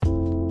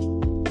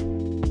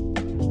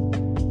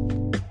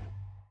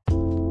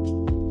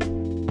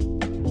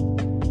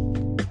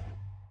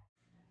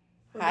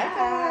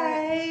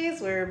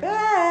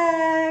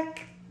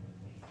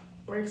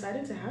we're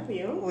excited to have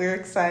you. We're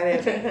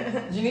excited.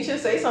 Janesha,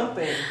 say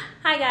something.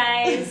 Hi,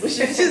 guys.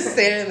 She's just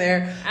standing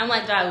there. I'm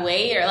like, do I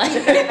wait or like?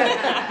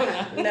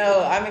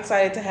 No, I'm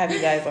excited to have you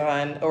guys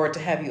on, or to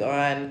have you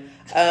on.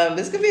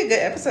 This could be a good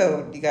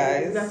episode, you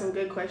guys. We got some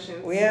good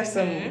questions. We have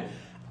some.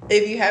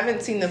 If you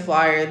haven't seen the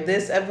flyer,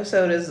 this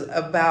episode is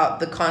about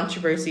the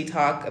controversy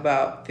talk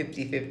about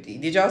 50-50.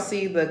 Did y'all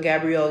see the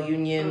Gabrielle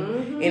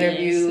Union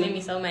interview? Yes, made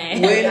me so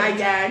mad. When I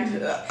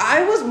gagged.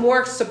 I was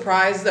more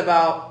surprised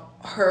about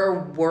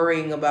her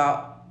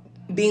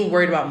being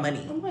worried about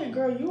money. I'm like,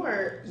 girl,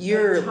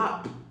 you're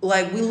top.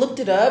 Like, we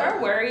looked it up.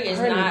 Her worry is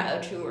not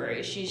a true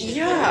worry. She's just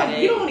you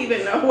don't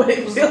even know what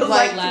it feels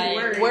like to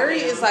worry. Worry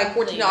is like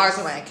 $14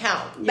 in my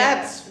account. Yeah.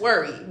 That's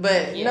worry.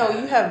 But no,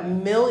 you have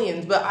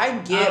millions. But I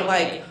get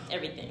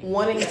everything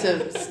wanting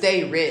to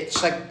stay rich.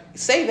 Like,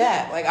 say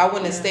that. Like, I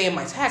want to stay in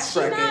my tax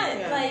bracket.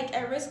 She's not like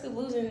at risk of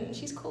losing.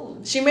 She's cool.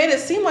 She made it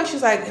seem like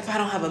she's like, if I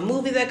don't have a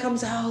movie that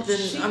comes out, then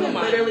she can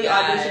literally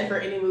audition for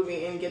any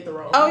movie and get the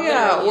role. Oh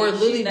yeah, or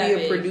literally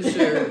be a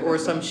producer or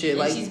some shit.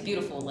 Like, she's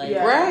beautiful. Like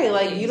right,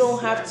 like you don't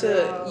have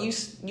to.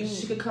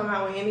 She could come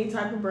out with any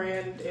type of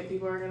brand and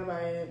people are gonna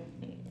buy it.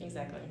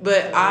 Exactly.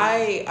 But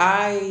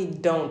I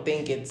don't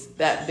think it's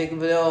that big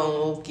of a deal, and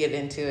we'll get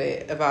into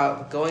it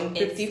about going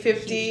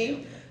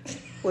 50-50.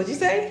 What'd you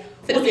say?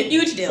 It's a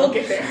huge deal. We'll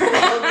get there.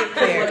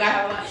 Look, I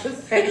have a lot to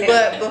say.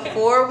 But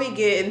before we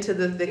get into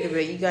the thick of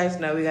it, you guys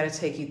know we got to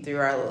take you through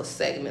our little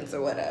segments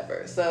or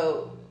whatever.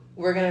 So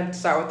we're going to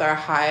start with our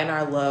high and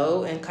our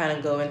low and kind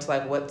of go into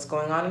like what's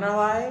going on in our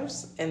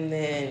lives. And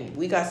then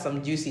we got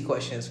some juicy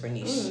questions for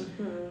Niche.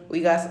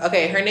 Mm-hmm.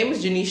 Okay, her name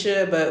is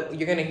Janesha, but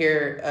you're going to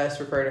hear us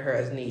refer to her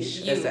as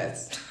Niche.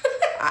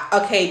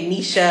 Okay,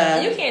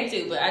 Nisha. You can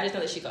too, but I just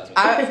know that she calls me.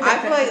 I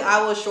feel like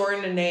I will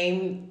shorten the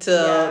name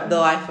to the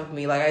life of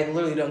me. Like, I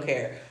literally don't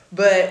care.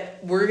 But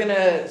we're going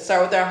to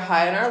start with our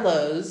high and our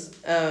lows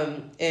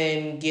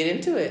and get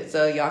into it.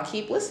 So y'all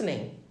keep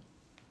listening.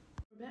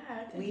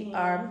 We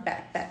are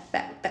back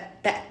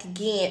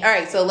again. All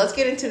right, so let's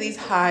get into these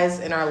highs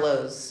and our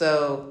lows.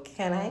 So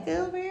can I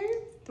go over?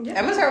 Yeah.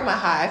 I'm gonna start with my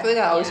high. I feel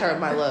like I always start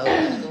with my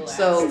low.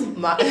 So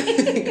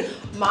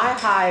my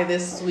high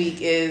this week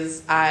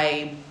is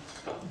I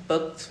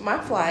booked my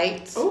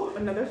flight. Oh,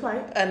 another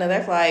flight.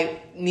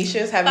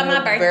 Nisha's having my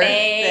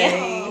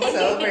birthday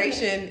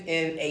celebration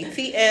in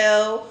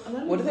ATL.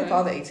 What do they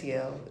call the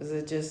ATL? Is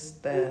it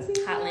just the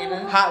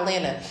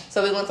Hotlanta?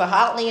 So we went to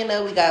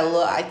Hotlanta. We got a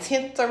little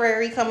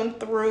itinerary coming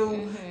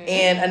through.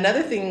 And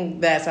another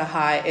thing that's a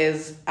high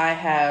is I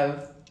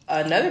have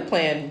another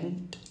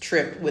planned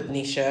trip with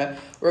Nisha.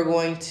 We're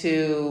going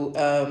to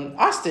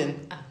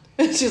Austin.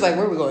 She's like,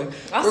 where are we going?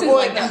 Austin's we're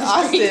going like to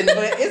Austin,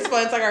 but it's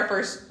fun. It's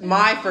like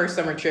my first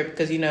summer trip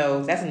because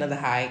that's another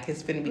high because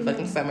it's gonna be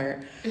fucking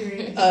summer.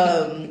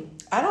 I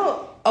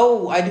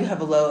do have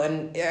a low,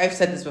 and I've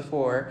said this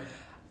before.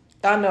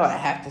 I know I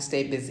have to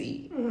stay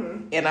busy,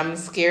 and I'm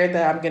scared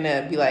that I'm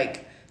gonna be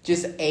like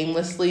just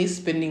aimlessly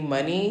spending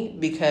money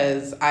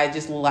because I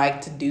just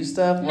like to do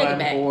stuff when I'm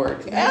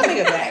bored. I'll make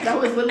it back.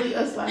 That was literally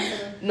us last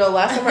summer. No,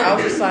 last summer I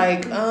was just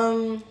like,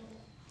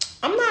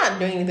 I'm not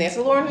doing anything. I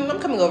said, Lauren,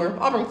 I'm coming over.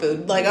 I'll bring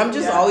food. Like, I'm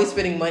just always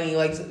spending money.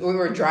 Like, we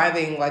were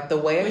driving, like, the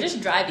way... We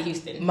just drive to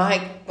Houston.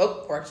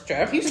 Or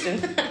drive to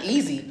Houston.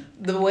 Easy.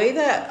 The way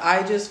that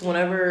I just,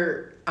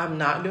 whenever I'm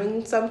not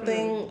doing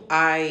something,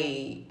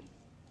 I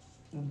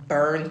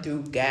burn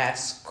through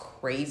gas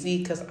crazy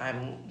because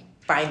I'm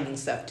finding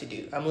stuff to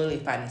do. I'm literally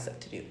finding stuff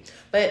to do.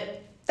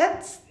 But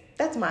that's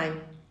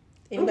mine.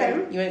 Anybody?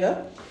 Okay. You want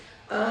to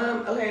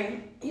go? Okay.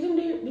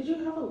 Did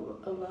you have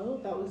a low?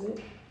 That was it?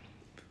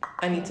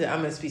 I'm going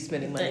to be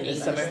spending money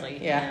this summer.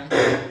 Yeah.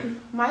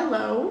 My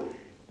low.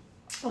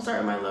 I'll start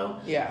with my low.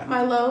 Yeah.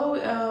 My low,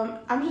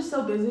 I'm just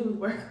so busy with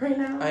work right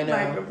now. I know.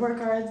 Like report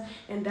cards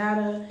and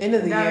data. End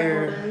of the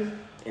year.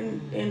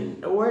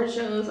 And award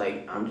shows.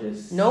 Like, I'm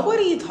just...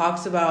 Nobody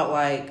talks about,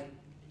 like,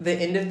 the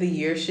end of the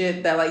year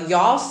shit that, like,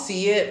 y'all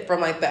see it from,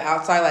 like, the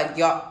outside. Like,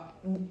 y'all...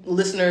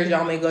 Listeners,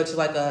 y'all may go to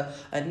like a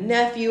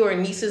nephew or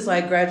niece's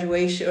like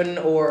graduation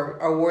or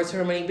awards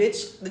ceremony.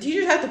 Bitch, the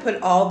teachers have to put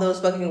all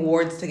those fucking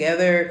awards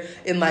together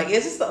and like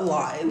it's just a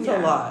lot. It's a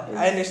lot.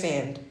 I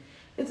understand.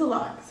 It's a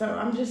lot. So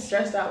I'm just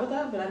stressed out with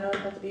that, but I know it's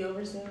about to be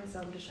over soon,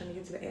 so I'm just trying to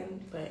get to the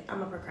end. But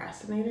I'm a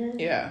procrastinator.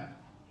 Yeah.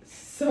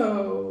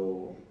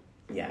 So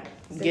yeah.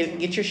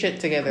 Get your shit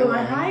together. But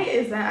my high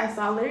is that I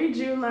saw Larry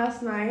June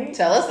last night.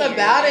 Tell us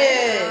about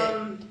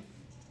it.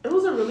 It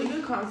was a really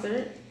good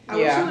concert. I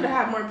wish we would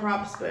have had more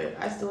props, but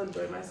I still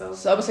enjoyed myself.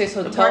 So I would say,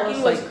 the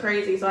parking was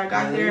crazy. So I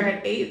got there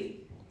at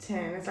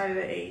 8:10. I started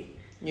at 8.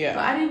 Yeah.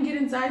 But I didn't get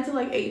inside till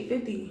like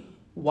 8:50.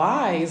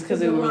 Why? It's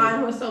because the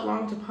line was so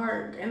long to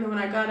park, and then when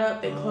I got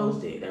up, they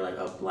closed it. They're like,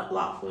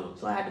 lot full,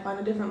 so I had to find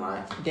a different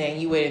line. Dang,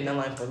 you waited in that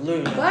line for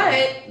literally.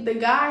 But the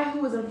guy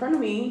who was in front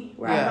of me,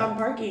 where I found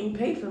parking,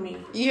 paid for me.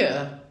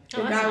 Yeah.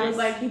 The guy was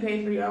like, he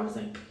paid for you. I was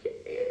like,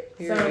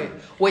 So,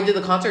 wait, did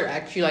the concert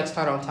actually like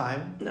start on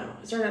time? No,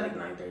 it started at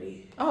like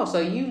 9:30. Oh, so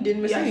you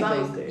didn't miss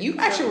anything. So you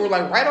actually were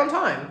like right on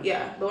time.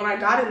 Yeah, but when I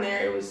got in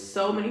there, it was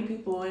so many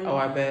people. And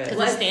I bet.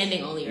 Because it's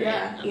standing only, right?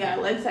 Yeah, yeah.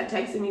 Lex had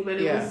texted me,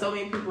 but it was so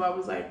many people. I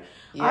was like,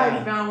 I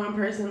already found one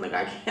person. Like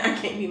I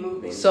can't be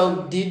moving.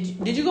 So did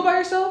you go by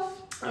yourself?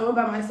 I went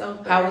by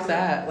myself. How was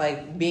that?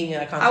 Like being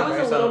in a concert? I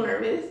was a little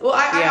nervous. Well,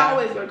 I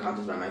always go to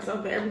concerts by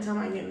myself, but every time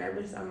I get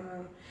nervous, I don't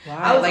know. Wow.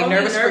 I was like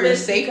nervous for your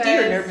safety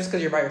or nervous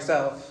because you're by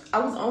yourself? I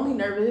was only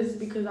nervous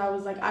because I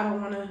was like, I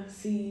don't want to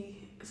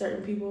see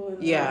certain people and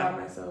by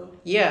myself.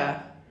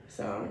 Yeah.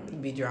 So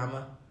it'd be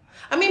drama.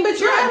 I mean, but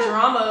you're not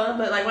drama,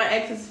 but like my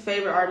ex's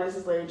favorite artist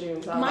is Larry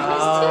June. So mine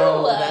is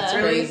too. That's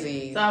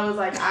crazy. So I was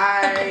like,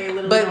 I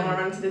literally don't want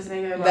to run into this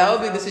nigga. That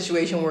would be the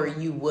situation where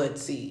you would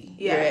see.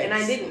 Yeah, and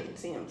I didn't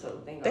see him,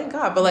 so thank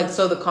God. But like,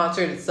 so the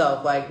concert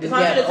itself, like, did he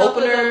have an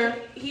opener?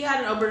 He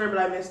had an opener, but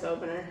I missed the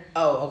opener.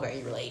 Oh, okay,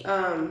 you were late.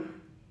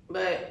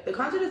 But the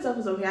concert itself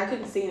was okay. I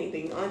couldn't see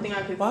anything. The only thing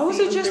I could Why was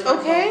it just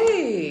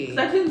okay? Because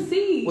I couldn't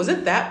see. Was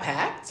it that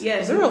packed?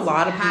 Yes. Was there a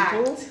lot of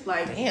people?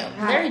 Like, damn.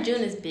 Larry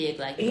June is big.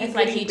 Like, it's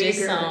like he just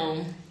He's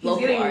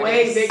getting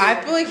way bigger.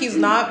 I feel like he's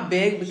not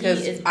big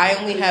because I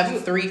only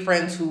have 3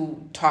 friends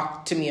who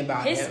talk to me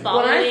about him. His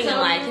following and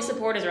like his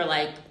supporters are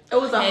like.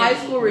 It was a high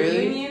school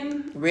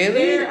reunion.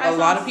 Really? A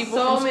lot of people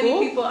from school? So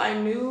many people I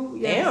knew.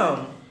 Yes.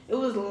 Damn. It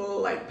was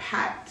like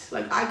packed.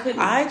 Like I couldn't.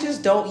 I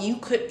just don't. You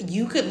could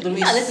literally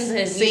listen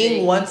to his sing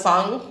music. one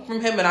song from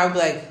him, and I would be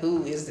like,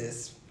 "Who is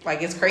this?"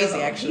 Like it's crazy.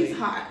 Actually, he's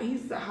hot.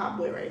 He's a hot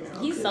boy right now.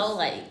 He's so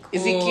like. Cool,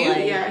 is he cute?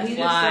 Like, yeah, he's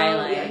fly, just so.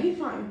 like, Yeah, he's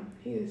fine.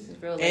 He is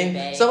real and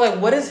big. so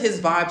like, what is his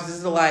vibes?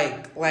 Is it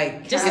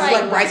like just is it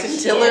like Bryson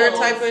Tiller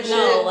type of shit?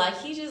 No, like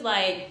he's just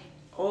like.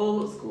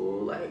 Old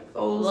school, like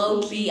old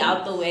low key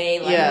out the way,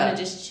 like you wanna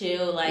just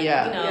chill, like you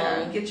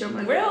know, get your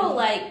money. Real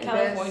like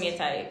California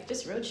type,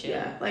 just real chill.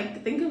 Yeah,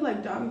 like think of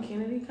like Dom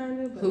Kennedy kind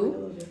of, but who? Like a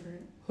little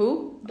different.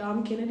 Who?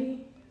 Dom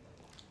Kennedy.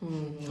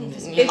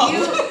 Mm-hmm.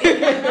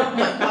 Oh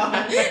my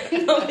god!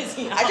 No, it's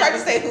not. I tried to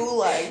say who,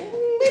 like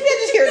maybe I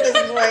just hear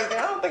this like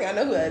I don't think I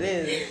know who that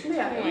is.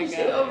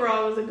 Yeah,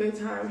 overall it was a good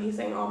time. He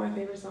sang all my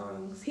favorite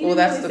songs. He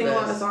that's didn't the really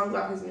sing best. a lot of songs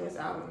off his newest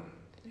album.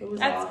 It was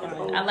That's all his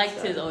fine. old I liked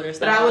stuff. his older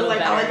stuff. But I was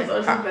like, I like his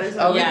older stuff better.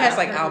 Oh, he has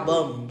like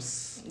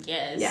albums.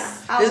 Yes.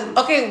 Yeah.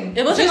 Okay.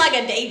 It wasn't like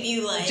a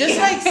debut. Like just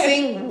like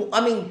sing.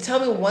 I mean, tell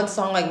me one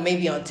song like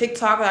maybe on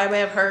TikTok that I may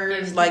have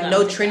heard. Like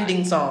no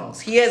trending songs.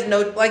 He has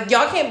no like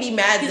y'all can't be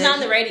mad. He's not on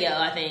the radio.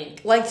 I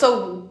think. Like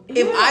so,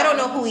 if I don't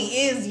know who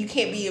he is, you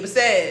can't be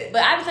upset.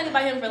 But I've been talking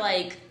about him for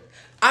like.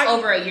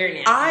 Over a year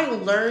now. I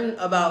learned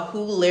about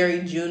who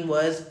Larry June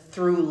was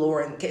through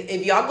Lauren.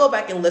 If y'all go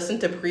back and listen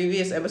to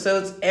previous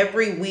episodes,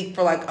 every week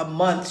for like a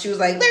month, she was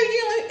like, Larry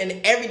June.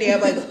 And every day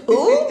I'm like,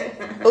 who?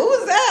 Who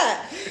was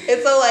that?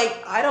 And so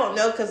like, I don't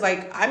know. Cause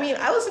like, I mean,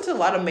 I listen to a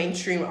lot of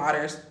mainstream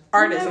artists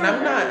and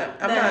I'm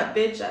not.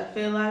 Bitch, I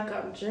feel like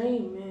I'm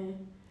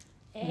dreaming.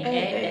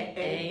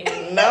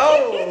 Hey.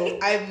 No,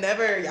 I've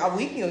never. Y'all,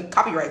 we can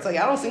copyright, so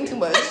y'all don't sing too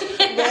much.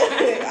 But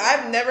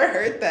I've never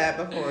heard that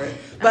before.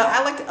 But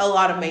I like a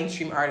lot of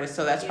mainstream artists,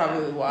 so that's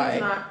probably why.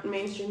 He's not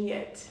mainstream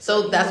yet.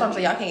 So that's why I'm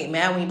saying y'all can't get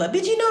mad when you like,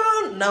 bitch, you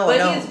know, no.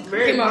 He's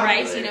very Primo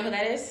popular. Rice, you know who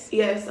that is?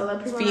 Yes, I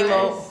love Primo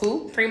Rice.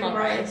 Who? Primo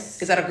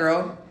Rice. Is that a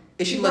girl?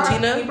 Is she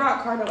Latina? He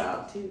brought Cardo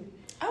out too.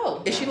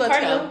 Oh, is she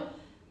Latina?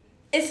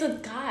 It's a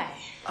guy.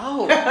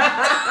 Oh.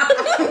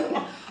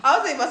 I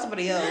was thinking about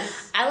somebody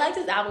else. I liked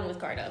his album with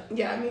Cardo.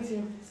 Yeah, me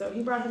too. So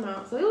he brought him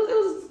out. So it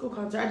was a cool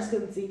concert. I just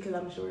couldn't see because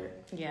I'm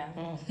short. Yeah.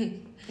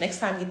 Next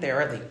time, get there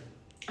early.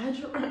 I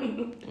tried.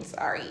 I'm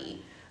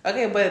sorry.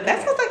 Okay, but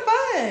that sounds like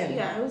fun.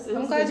 Yeah, it was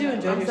I'm glad you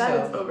enjoyed yourself. I'm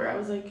glad it's over. I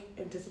was like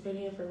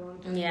anticipating it for a long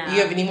time. Yeah. Do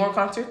you have any more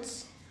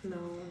concerts? No.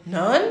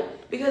 None?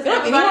 Because you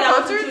everybody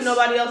I listen to,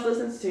 nobody else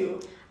listens to.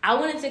 I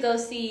wanted to go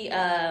see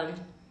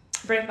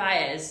Brent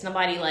Faiyaz.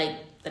 Nobody like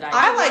that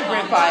I like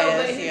Brent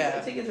Faiyaz, but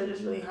yeah. Tickets are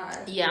just really high.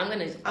 Yeah, I'm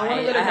gonna. I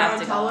want to go to Don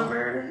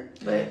Toliver,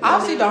 but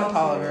I'll see Don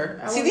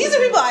Toliver. See, these are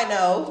people I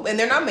know, and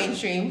they're not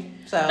mainstream.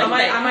 So I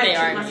might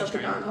treat myself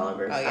to Don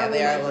Toliver. Oh yeah,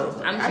 they are a little.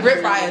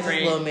 Brent Faiyaz is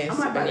a little miss. I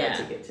might buy that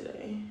ticket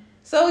today.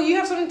 So you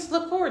have something to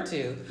look forward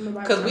to,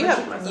 because we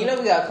have, we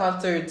got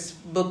concerts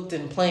booked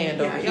and planned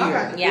over here. Y'all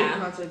got big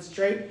concerts.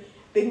 Drake,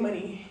 big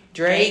money.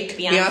 Drake,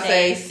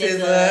 Beyonce,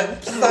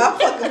 SZA. Stop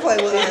fucking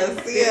playing with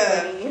us.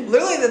 Yeah,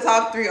 literally the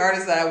top 3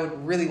 artists that I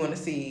would really want to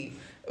see.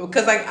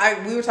 Because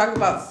like we were talking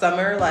about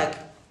Summer, like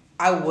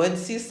I would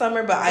see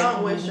Summer, but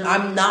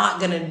I'm not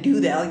gonna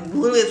do that. Like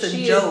literally, it's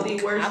a joke.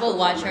 I would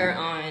watch her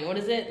on what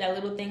is it? That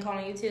little thing called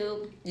on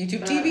YouTube.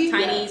 YouTube TV.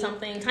 Tiny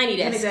something. Tiny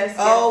Desk.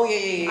 Oh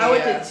yeah. I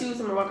went to 2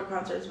 Summer Walker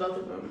concerts. Both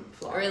of them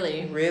flopped.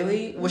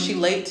 Really? Was she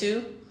late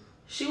too?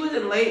 She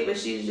wasn't late, but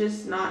she's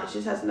just not. She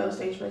just has no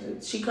stage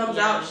presence. She comes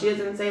out. She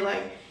doesn't say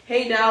like,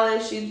 "Hey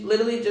Dallas." She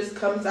literally just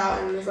comes out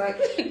and is like,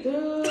 and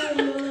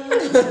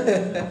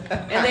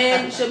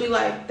then she'll be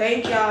like,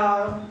 "Thank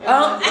y'all."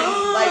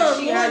 Like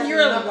she has.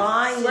 You're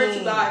lying. Swear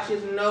to God, she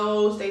has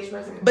no stage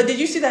presence. But did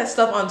you see that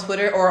stuff on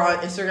Twitter or on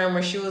Instagram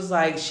where she was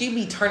like, she'd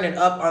be turning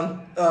up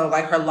on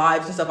like her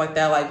lives and stuff like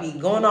that, like be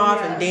going off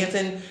and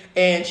dancing,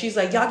 and she's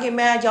like, y'all get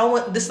mad, y'all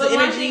want this. But the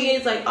my energy. thing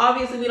is, like,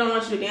 obviously we don't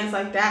want you to dance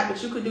like that,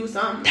 but you could do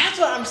something. That's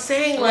what I'm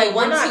saying. Like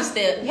we're 1-2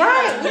 step.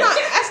 Right. We're not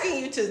asking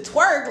you to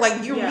twerk.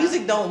 Like your Yeah.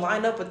 music don't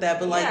line up with that.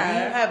 But like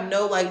Yeah. you have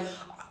no like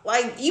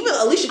even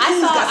Alicia Keys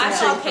I saw got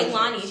some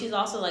Kehlani. She's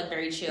also like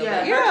very chill. Yeah.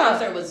 But her Yeah.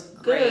 concert was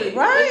great. Good.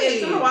 Right.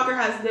 And Summer Walker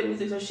has good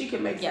music, so she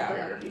can make some Yeah.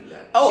 choreography.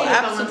 Oh, She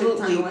just don't want to take the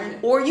time absolutely. to learn it.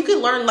 Or you can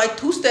learn like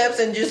 2 steps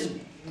and just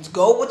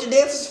go with your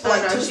dances for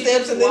like I know, 2 she steps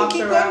just and then walked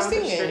keep around going with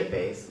a singing. straight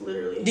face,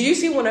 literally. Did you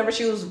see whenever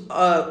she was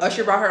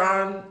Usher brought her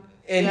on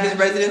in Yeah, his she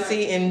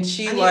residency and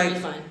she I need like to be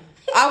fun.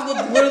 I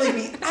would literally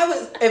be.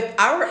 If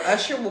I were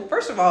Usher. Well,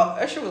 first of all,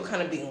 Usher was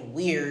kind of being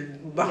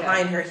weird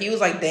behind her. He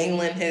was like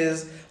dangling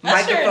his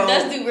microphone.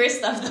 Usher does do weird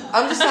stuff though.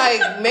 I'm just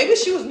like, maybe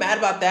she was mad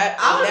about that.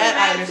 I was That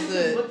I mad too, 'cause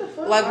understood. what the fuck?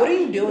 Like, Why what are would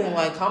you you do doing? that?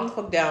 Like, calm the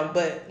fuck down.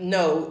 But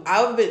no,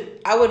 I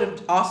would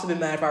have also been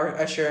mad if I were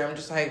Usher. I'm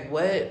just like,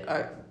 what?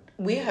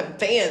 We have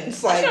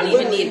fans. Like, I don't even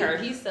literally. need her.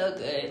 He's so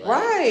good.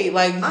 Like, Right?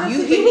 Like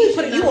Honestly, he really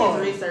put you on.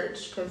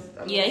 research because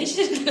Yeah, he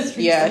should do this.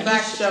 Yeah, the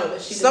facts show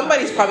that she.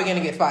 Somebody's probably gonna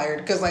get fired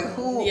because like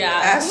who Yeah,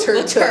 asked who her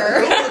booked to?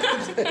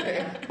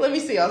 her? Let me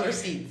see all the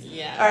receipts.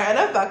 Yeah. All right,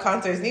 enough about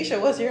concerts.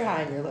 Nisha, what's your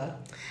high and your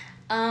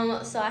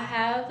low? So I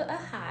have a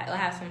high. I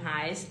have some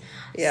highs.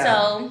 Yeah.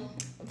 So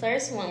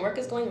first one, work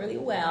is going really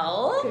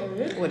well.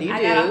 Good. What do you I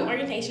do? got off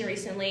orientation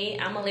recently.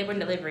 I'm a labor and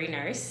delivery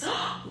nurse.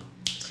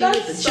 She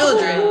with the so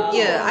children. cool.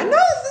 Yeah, I know.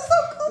 This is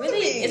so cool. Really,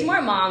 to me. it's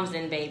more moms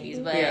than babies,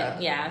 but Yeah.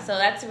 yeah. So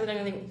that's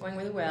really going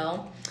really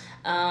well.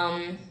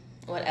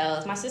 What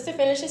else? My sister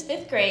finishes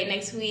 5th grade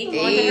next week.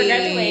 Going to her Hey.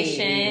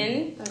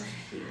 graduation. That's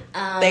cute.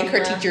 Thank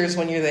her teachers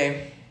when you're there.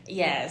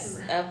 Yes,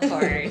 of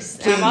course.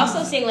 And I'm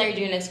also seeing Larry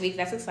June next week.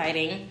 That's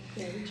exciting.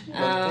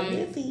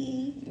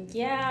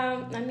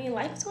 Yeah, I mean,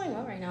 life is going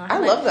well right now. I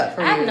love that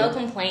for I have you. no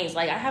complaints.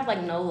 Like, I have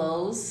like no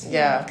lows.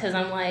 Yeah. Because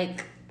I'm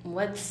like,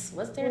 what's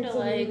there to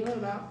like?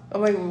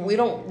 I'm like, we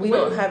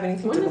don't have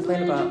anything to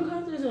complain about.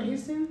 Concert is in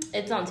Houston.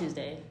 It's on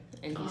Tuesday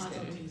in Oh, it's Houston.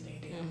 on Tuesday.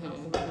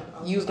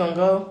 You was gonna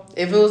go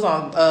if it was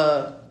on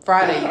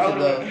Friday. You could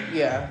go.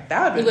 Yeah,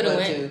 that would You be fun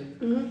would've too.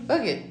 Mm-hmm.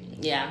 Fuck it.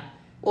 Yeah.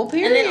 Well,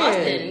 period. And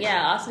then Austin.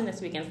 Yeah, Austin this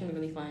weekend. It's going to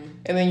be really fun.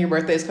 And then your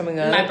birthday's coming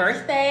up. My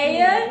birthday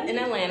in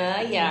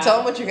Atlanta. Yeah. Tell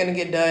them what you're gonna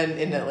get done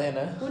in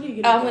Atlanta. What do you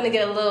get? I'm going to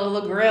get a little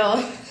grill.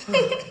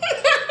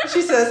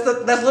 She says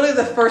that's literally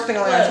the first thing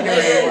on the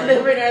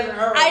itinerary.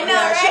 I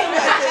know,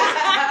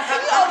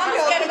 Open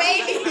right? your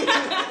baby.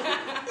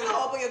 You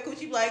open your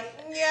coochie like,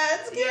 yeah,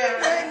 it's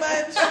good very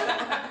much.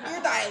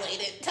 You're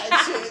dilated. Touch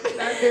it.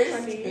 That's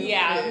funny.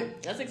 Yeah,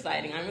 that's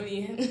exciting. I'm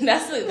really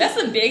that's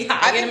a big I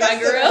high think in my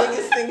that's grill. the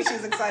biggest thing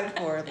she's excited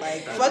for.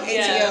 Like, fuck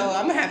Yeah. ATO.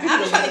 I'm happy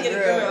I'm to trying to get a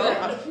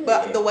grill.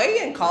 But the way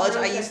in college,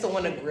 I used to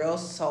want to grill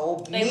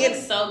so. They look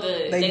so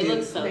good. They They do.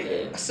 look so They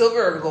good.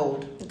 Silver or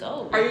gold?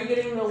 Gold. Are you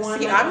getting the one?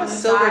 See, like, I'm on a the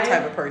silver side?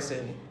 type of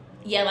person.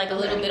 Yeah, like a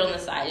little bit on the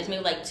side. Just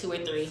maybe like 2 or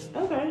 3.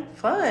 Okay.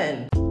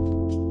 Fun.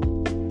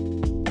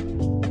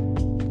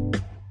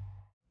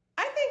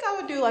 I think I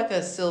would do like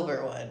a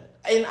silver one.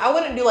 And I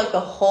wouldn't do like the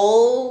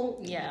whole.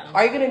 Yeah.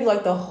 Are you gonna do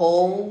like the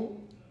whole?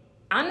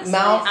 Honestly,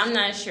 Mouth? I'm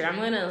not sure. I'm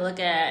gonna look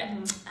at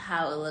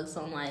how it looks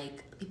on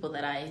like people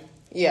that I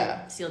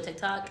Yeah. see on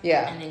TikTok.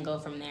 Yeah. And then go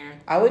from there.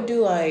 I would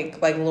do like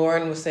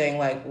Lauren was saying,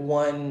 like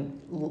one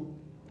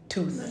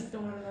tooth. Like the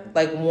one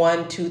Like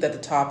one tooth at the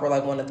top or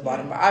like one at the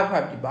bottom. But I'd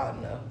probably do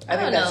bottom though. I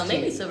think don't that's know.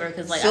 Maybe cute. silver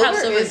because like Silver I have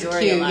silver is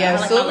jewelry cute. a lot. I Yeah,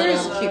 like my silver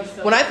is little- cute.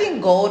 silver. When I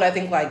think gold, I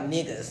think like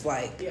niggas.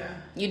 Like, yeah.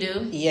 You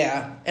do?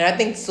 yeah. And I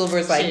think silver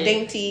is like Shit.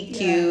 dainty, Yeah,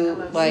 cute.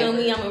 I love like, You know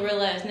me, I'm a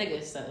real ass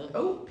nigga, so.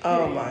 Oh. oh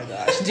period. my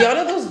gosh. Do y'all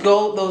know those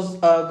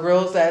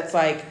grills that's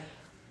like,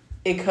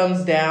 it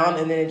comes down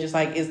and then it just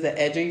like is the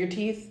edge of your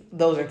teeth?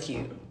 Those are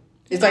cute.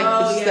 It's like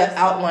Oh, it's just yes. the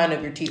outline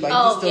of your teeth. Like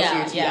Oh, you still see yeah,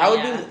 your teeth. yeah, I would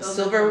yeah. do Those are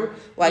silver cool.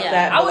 like Yeah,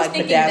 that, I but was like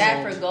thinking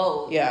bedazzled. that for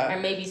gold. Yeah. Or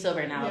maybe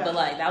silver now. Yeah. But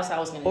like, that was what I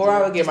was going to do. Or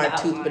I would get just my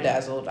the tooth outline.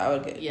 bedazzled. I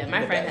would get Yeah,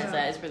 my friend bedazzled. has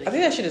that. It's really I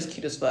think that shit is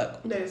cute as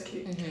fuck. That is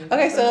cute.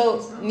 Okay, so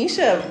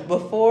Nisha,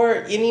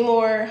 before any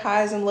more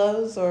highs and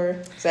lows,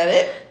 or is that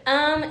it?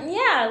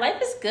 Yeah, life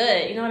is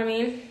good. You know what I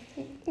mean?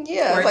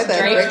 Yeah, Words it's like that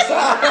Drake. great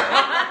song.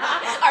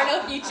 Or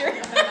no future.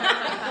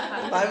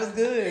 Life is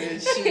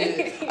good.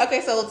 Shit.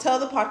 Okay, so tell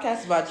the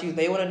podcast about you.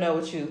 They want to know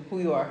who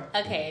you are.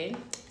 Okay,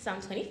 so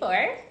I'm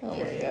 24. Oh my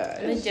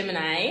I'm a god.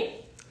 Gemini.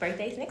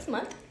 Birthday's next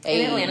month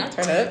Hey, in Atlanta.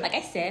 turn up. Like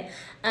I said.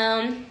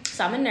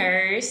 So I'm a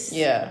nurse.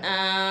 Yeah.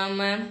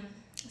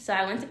 So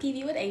I went to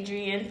PV with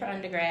Adrian for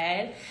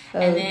undergrad. Oh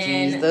and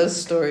then jeez, those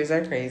stories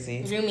are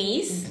crazy.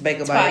 roomies. Bake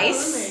a bite.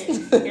 Twice.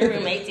 Your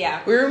roommates,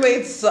 yeah. We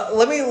roommates. So,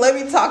 let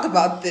me talk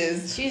about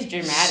this. She's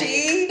dramatic.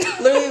 She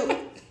literally.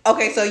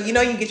 Okay, so you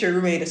get your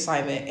roommate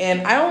assignment,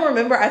 and I don't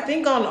remember. I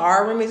think on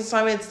our roommate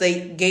assignments,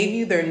 they gave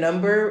you their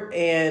number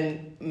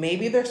and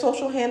maybe their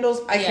social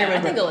handles. I can't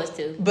remember. I think it was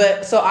too.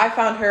 But so I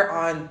found her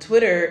on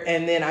Twitter,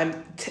 and then I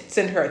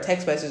sent her a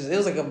text message. It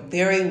was like a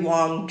very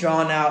long,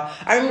 drawn out.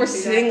 I remember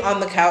sitting on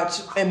the couch,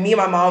 and me and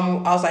my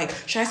mom, I was like,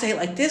 should I say it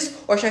like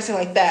this or should I say it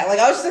like that? Like,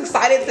 I was just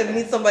excited to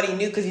meet somebody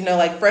new because, you know,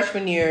 like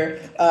freshman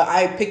year,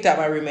 I picked out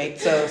my roommate.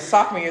 So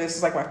sophomore year, this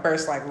was like my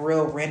first like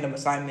real random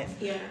assignment.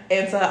 Yeah.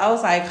 And so I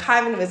was like,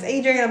 hi, my name is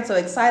Adrian. I'm so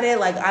excited.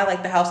 Like, I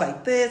like the house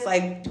like this.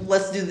 Like,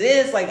 let's do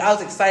this. Like, I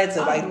was excited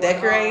to like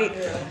decorate.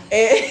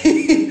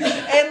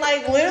 And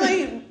like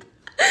literally,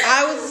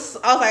 I was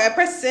like, I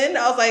pressed send.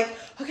 I was like,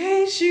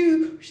 okay,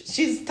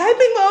 she's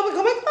typing. Mom, like,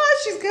 oh my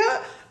gosh, she's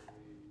good.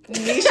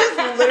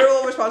 Nisha's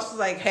literal response was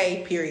like,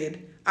 hey,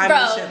 period. I'm Bro,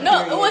 Nisha, no,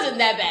 period. it wasn't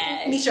that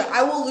bad. Nisha,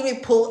 I will literally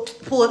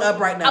pull it up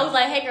right now. I was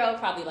like, hey girl,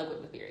 probably like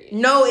with the period.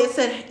 No, it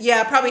said,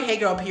 yeah, probably hey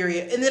girl,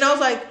 period. And then I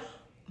was like,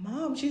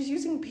 Mom, she's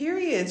using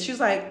periods. She was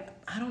like,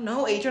 I don't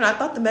know, Adrian. I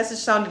thought the message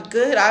sounded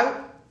good.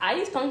 I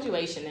use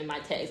punctuation in my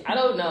text. I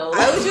don't know.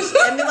 I was just,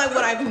 and then like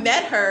when I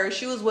met her,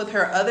 she was with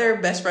her other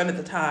best friend at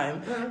the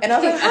time. And I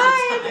was like,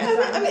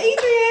 hi, I'm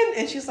Adrian.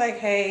 And she's like,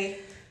 hey.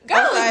 Girl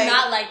is like,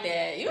 not like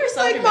that. You were so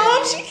like, dramatic.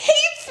 Mom, she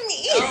hates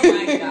me.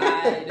 Oh my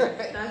God.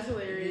 That's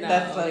hilarious. No.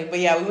 That's funny. But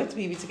yeah, we went to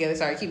PB together.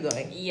 Sorry, keep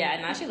going. Yeah,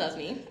 now she loves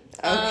me.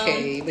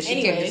 Okay, but she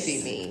came to anyways.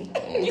 see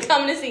me. You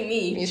coming to see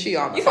me. She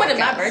on my You coming to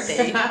my podcast.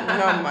 birthday.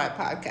 You're on my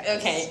podcast.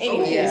 Okay,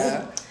 anyways.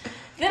 Yeah.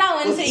 Then I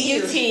went Well, to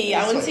Houston. UT. I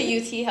That's went funny.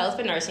 to UT Health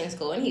and Nursing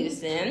School in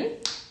Houston.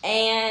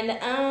 And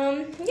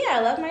yeah,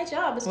 I love my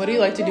job. It's What do you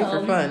like to do for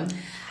well. fun?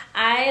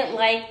 I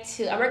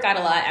work out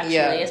a lot actually.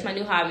 Yeah. It's my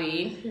new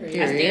hobby.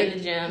 Period. I stay in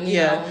the gym, you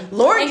Yeah. know.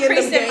 Lauren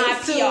Increasing getting them my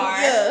gains PR. too.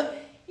 Yeah.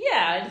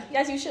 Yeah,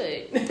 as you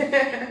should.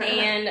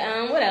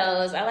 And what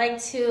else?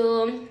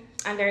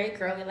 I'm very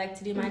girly. I like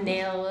to do my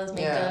nails,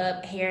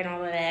 makeup, hair, and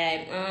all of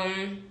that.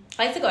 I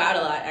like to go out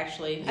a lot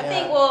actually. I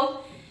think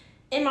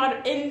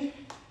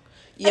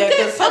Yeah, a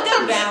because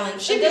good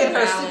balance. She a be good in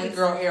her balance. sleepy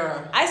girl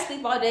era. I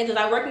sleep all day because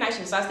I work night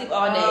shift, so I sleep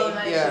all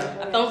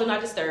day. My phones do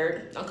not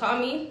disturb. Don't call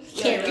me.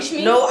 Can't reach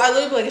me. No, I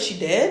literally be like, is she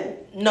dead?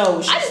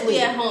 No, she I just sleep. be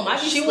at home. I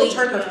just She sleep. will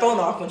turn her phone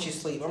off when she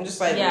sleep. I'm just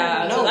like,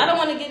 Yeah, no. I don't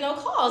want to get no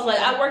calls. Like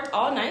I worked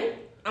all night.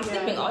 I'm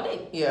sleeping all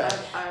day. Yeah.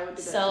 I would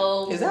do that.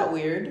 So Is that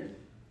weird?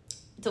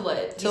 to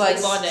what? To You like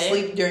sleep all day?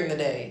 sleep during the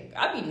day.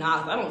 I'd be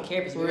knocked. I don't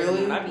care if it's weird.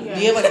 Really? I'd be. Yeah.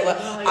 Do you have like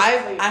what?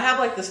 I like I have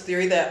like this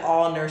theory that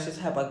all nurses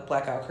have like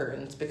blackout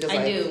curtains because I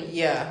like, do.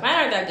 Yeah. Mine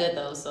aren't that good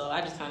though, so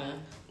I just kind of.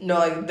 No,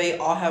 like they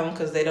all have them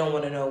because they don't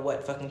want to know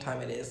what fucking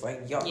time it is.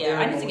 Like y'all. Yeah,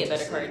 I need to get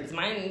better sleep. curtains.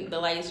 Mine, the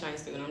light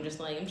shines through, and I'm just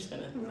gonna.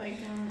 Like,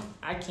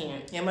 I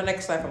can't Yeah, my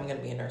next life I'm gonna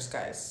be a nurse,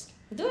 guys.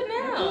 do it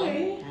now.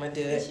 okay. I'm gonna do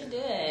You it. should do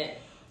it.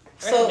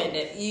 So Recommend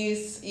it.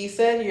 you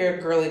said you're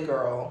a girly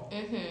girl.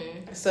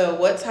 Mm-hmm. So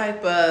what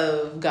type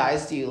of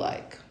guys do you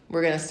like?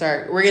 We're gonna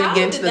get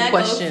into the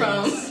questions.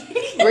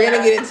 We're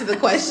gonna get into the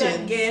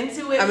questions. Get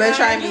into it. I'm gonna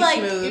try and You be like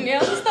smooth. your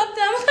nails and stuff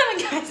done? What kind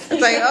of guys?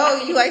 It's like,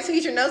 oh, you like to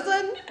get your nails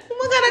done?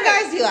 What kind of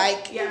guys do you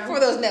like for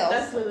those nails?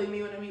 That's literally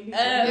me when I meet people.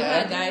 What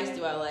kind of guys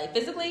do I like?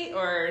 Physically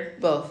or?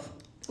 Both.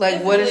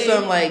 Like, what are Physically.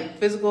 some like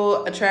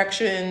physical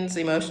attractions,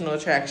 emotional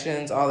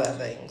attractions, all that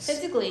things?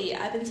 Physically,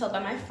 I've been told by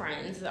my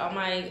friends that all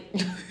my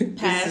This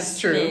past is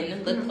true.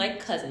 men look like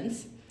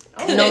cousins.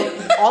 No,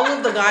 all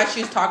of the guys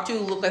she's talked to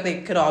look like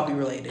they could all be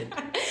related.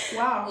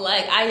 Wow.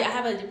 Like I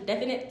have a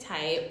definite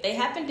type. They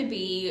happen to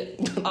be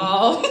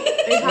all.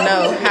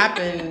 No,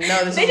 happen.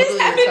 No, this They is just literally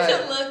your happen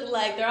type. to look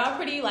like they're all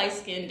pretty light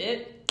skinned,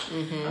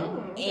 Mm-hmm.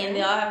 Oh, okay. and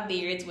they all have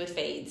beards with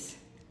fades.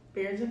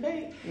 Beards and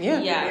fade.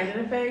 Yeah. Yeah. Beard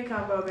and a fade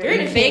combo. Beard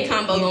and fade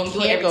combo You gonna do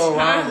can't every go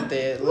time. wrong with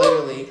it,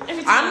 literally. Every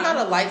I'm time. not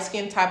a light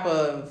skinned type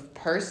of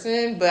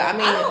person, but I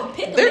mean, I don't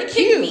pick them. they're They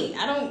cute. pick me.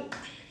 I don't.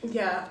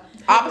 Yeah.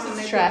 Opposites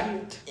They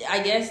attract.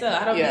 I guess so.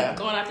 I don't Yeah. be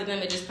going after them.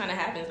 It just kind of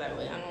happens that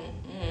way. I don't.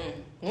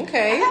 I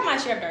Okay. have my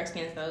share of dark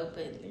skins though,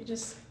 but they're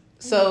just.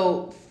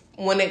 So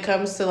when it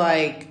comes to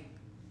like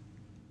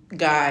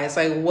guys,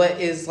 like what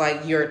is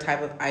like your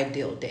type of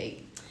ideal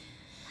date?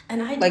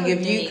 And I Like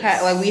if you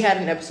like we had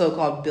an episode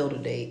called Build a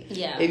Date.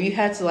 Yeah. If you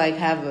had to like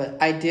have an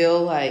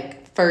ideal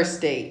like first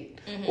date,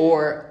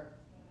 or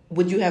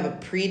would you have a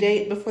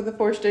pre-date before the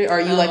first date? Are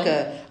you like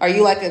a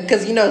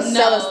because you know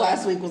Celis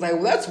last week was like,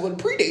 well, that's what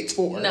pre-date's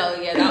for. No,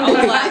 yeah, no,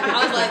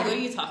 I was like, what are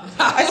you talking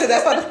about? I said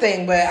that's not a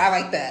thing, but I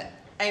like that.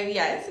 I mean,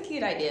 yeah, it's a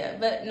cute idea,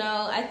 but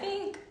no, I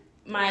think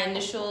my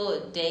initial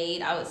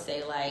date, I would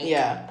say like,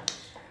 Yeah.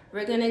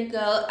 we're gonna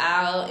go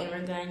out and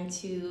we're going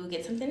to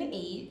get something to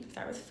eat.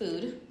 Start with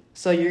food.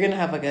 So you're gonna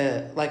have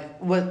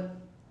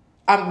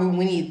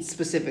we need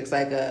specifics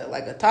like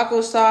a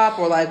taco shop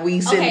or like we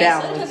sit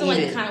down so it and depends eat on like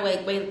it. the kind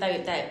of way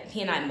that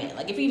he and I met.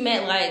 Like if we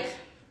met like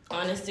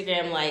on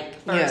Instagram, like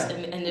first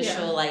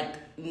initial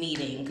like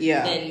meeting,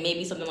 then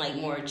maybe something like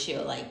more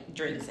chill, like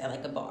drinks at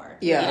like a bar.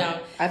 Yeah, you know.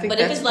 I think but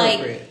that's if it's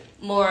appropriate.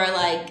 like more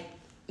like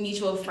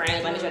mutual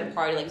friends, like we at a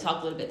party, like we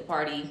talk a little bit at the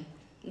party.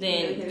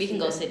 Then we can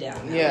go sit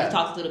down. Yeah. We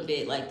talk a little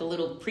bit, like the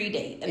little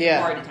pre-date at the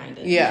Yeah. party, kind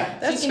of. Yeah,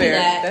 So that's you can do fair.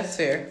 that. That's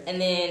fair.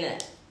 And then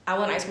I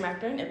want ice cream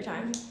after every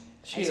time.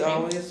 She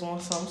always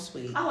wants something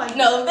sweet. I like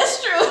No,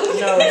 that's true.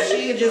 No,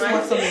 she just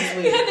wants something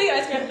We sweet. had the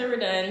ice cream after we're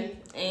done.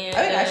 And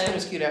I think ice cream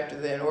is cute after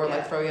then, or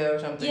like froyo or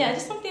something. Yeah,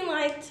 just something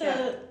like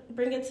to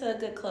bring it to a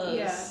good close.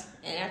 Yeah.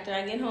 And after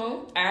I get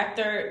home,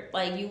 after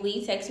like you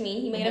leave, text me.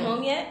 You made it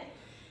home yet?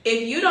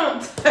 If you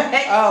don't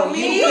text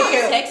me, you don't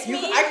care. text me.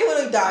 I can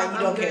literally die. You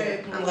I'm don't good.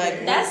 care. I'm Like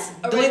good. That's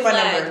a delete red my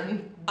flag.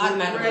 number.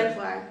 Automatically. Red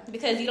flag.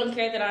 Because you don't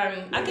care that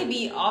I could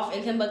be off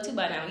in Timbuktu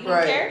by now. You don't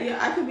Right. care? Yeah,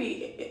 I could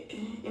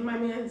be in my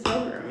man's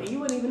over. I mean, you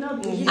wouldn't even know.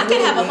 Because I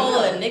could have a whole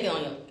other nigga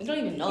on you. You don't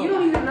even know. You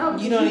don't even know.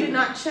 You You don't did even-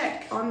 not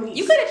check on me.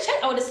 You could have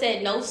checked. I would have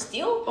said no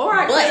still. Or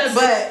I could've-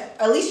 But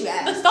at least you The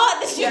asked.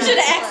 thought that you Yeah. should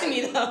have asked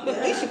me At though.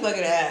 least you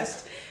fucking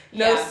asked.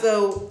 No, Yeah.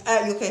 so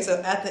at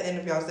the end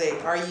of y'all's date,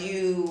 are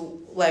you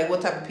like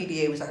what type of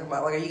PDA we talking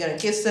about? Like, are you gonna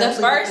kiss them? The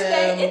sleep with first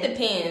them? day, it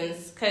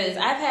depends. Cause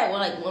I've had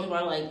one where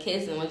I like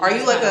kiss and Are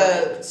you like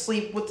a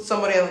sleep with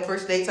somebody on the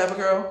first date type of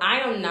girl?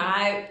 I am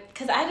not.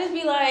 Cause I just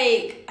be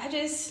like,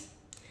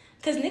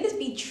 cause niggas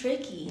be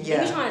tricky. Yeah.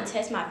 They be trying to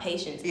test my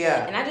patience.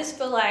 Yeah. And I just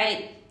feel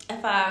like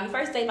if I on the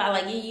first date, if I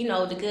like you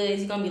know the goods,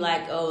 you're gonna be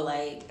like, oh,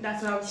 like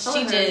That's what I was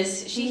telling her.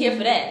 she here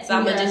for that, so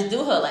I'm gonna just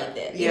do her like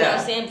that. You know what I'm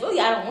Yeah. saying? Really,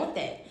 I don't want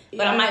that,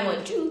 but I might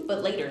want you,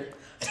 but later.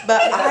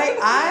 But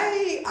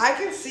I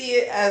can see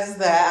it as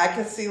that. I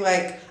can see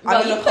like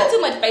Bro, you put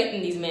too much faith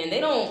in these men. They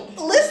don't.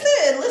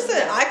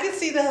 Listen. I can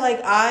see that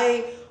like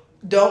I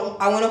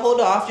want to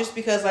hold off just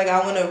because like I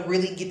want to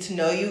really get to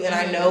know you, and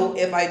I know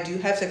if I do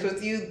have sex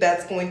with you,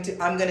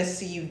 I'm gonna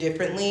see you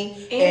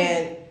differently.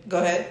 And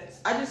go ahead.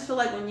 I just feel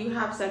like when you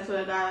have sex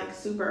with a guy like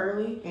super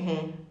early,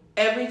 Mm-hmm.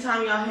 every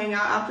time y'all hang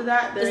out after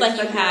that, It's like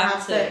you have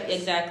to sex.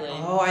 exactly.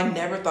 Oh, I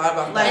never thought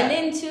about that. And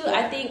then too,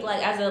 I think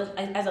like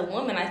as a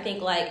woman, I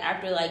think like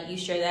after like you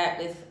share that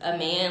with a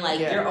man,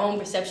 like your own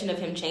perception of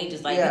him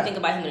changes. Like you think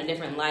about him in a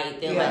different light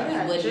than like you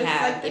wouldn't just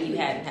have like if you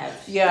hadn't have.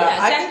 Yeah,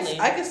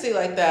 exactly. I can see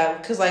like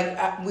that because like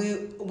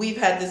we've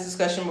had this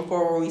discussion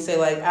before where we say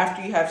like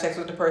after you have sex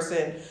with the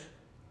person,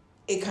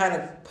 it kind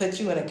of puts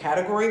you in a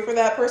category for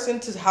that person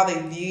to how they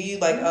view you.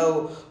 Like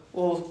well,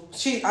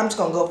 I'm just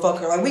gonna go fuck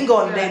her. Like we can go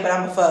on a date, but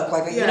I'm a fuck.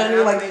 Like you know what I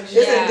mean? Like it's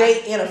a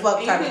date and a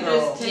fuck type of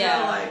girl. Just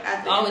tell, like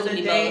at the Always end of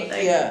the be day,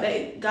 both.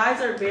 like,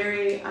 guys are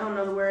very, I don't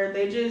know the word.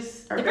 They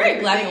just are They're very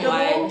black and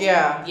predictable. white.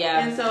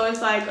 Yeah. And so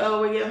it's like,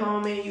 oh, we get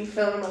home and you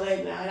feeling my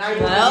leg now. Now you're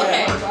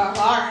Okay. all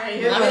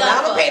right.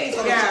 I'm a panties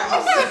on the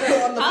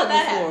Yeah. on the How'd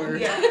that fucking floor.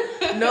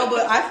 Yeah. No,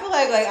 but I feel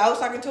like I was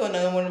talking to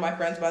another one of my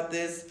friends about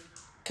this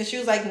because she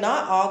was like,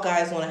 not all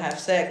guys want to have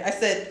sex. I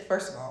said,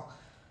 first of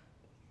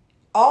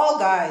all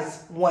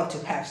guys want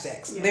to have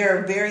sex. Yeah.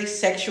 They're very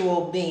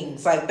sexual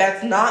beings. Like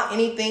that's not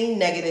anything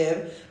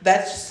negative.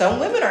 That's some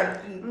women are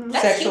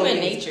That's sexual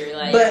human beings. nature.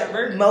 Like,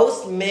 But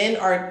most men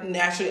are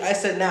naturally. I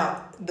said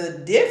now the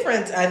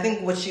difference. I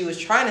think what she was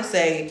trying to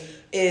say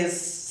is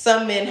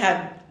some men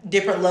have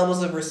different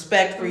levels of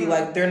respect for you.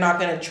 Like they're not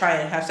gonna try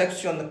and have sex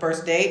with you on the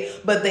first date,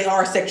 but they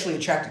are sexually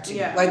attracted to you.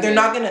 Yeah. Like they're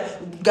not gonna.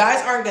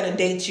 Guys aren't gonna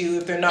date you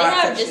if they're not. they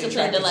have sexually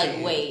discipline to attracted like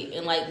you. wait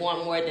and like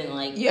want more than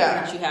like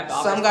Yeah. what you have to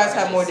offer. Some guys as far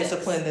have as more sex.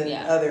 discipline than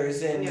Yeah.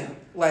 others, and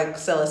like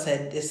Stella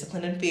said,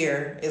 discipline and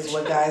fear is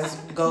what guys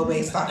go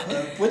based off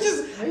of. Which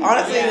is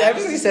honestly, ever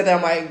since you said that,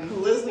 I'm like,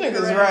 this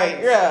nigga's right.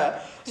 Yeah.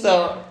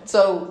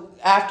 So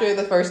after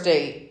the first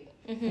date,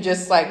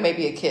 just like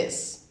maybe a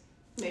kiss,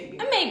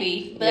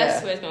 Maybe. But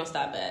that's where it's gonna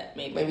stop at.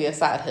 Maybe a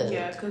side hug.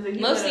 Yeah, because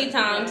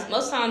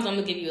most times I'm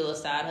gonna give you a little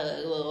side hug,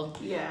 a little.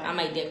 Yeah. I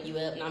might dip you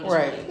up, and I'm just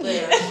Right.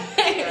 playing.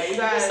 But You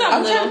guys,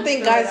 I'm trying to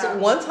think, guys. Figure it out.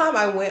 One time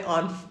I went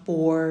on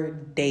 4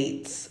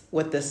 dates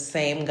with the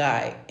same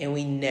guy, and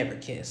we never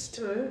kissed.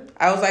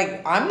 I was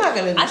like, I'm not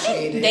gonna I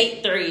initiate think it.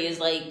 date 3 is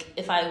like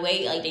if I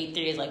wait, like date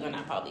 3 is like when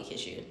I probably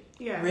kiss you.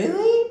 Yeah.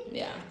 Really?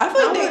 Yeah. I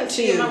feel like I date want to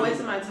see. Am I 2.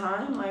 wasting my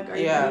time? Like, are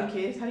you Yeah.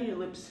 getting kids? How do your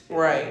lips feel?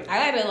 Right.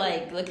 I gotta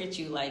like look at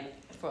you like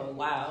for a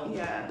while.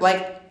 Yeah.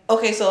 Like,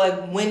 okay, so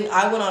like when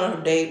I went on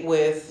a date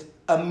with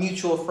a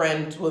mutual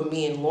friend with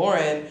me and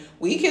Lauren,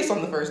 we kissed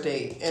on the first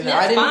date, and Yeah,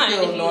 I didn't fine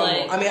feel if you normal.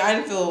 like- I mean, I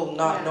didn't feel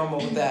not normal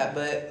with that,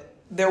 but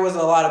there was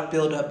a lot of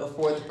build up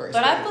before the first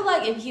But date. I feel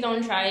like if he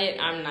don't try it,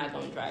 I'm not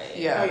gonna try it.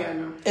 Yeah. Oh yeah,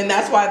 no. And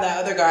that's why that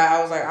other guy,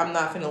 I was like, I'm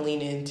not gonna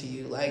lean into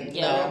you. Like, no,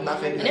 Yeah. I'm not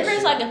gonna do Whenever that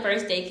it's shit. like a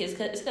first date kiss,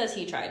 it's because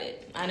he tried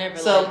it. I never.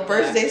 So like,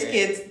 first go dates, after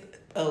it. kids.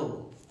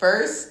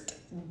 First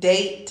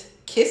date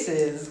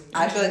kisses.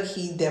 I feel like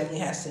he definitely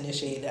has to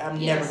initiate it. I'm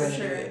never gonna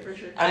do it. For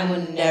sure. I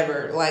would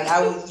never. Like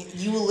I would.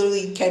 You will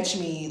literally catch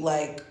me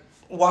like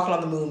walking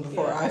on the moon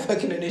before I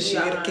fucking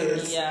initiate a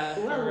kiss. Yeah.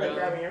 Well, for like real.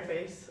 grabbing your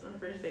face on the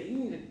first date. You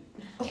need to.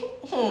 I'm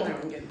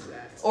not gonna get into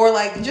that. Or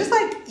like just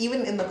like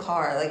even in the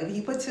car, like if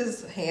he puts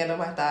his hand on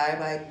my thigh,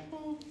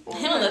 like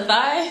Him on the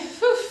thigh.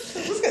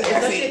 let's get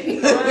back seat.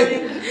 You know what I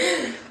mean?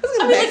 Let's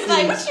I get mean, back it's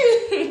like, what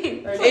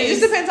seat. you? It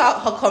just depends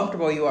how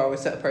comfortable you are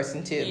with that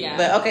person too. Yeah.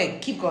 But okay,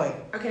 keep going.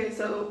 Okay,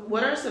 so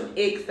what are some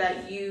icks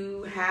that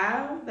you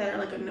have that are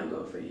like a no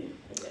go for you?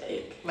 Like an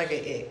ick. Like an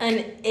ick. An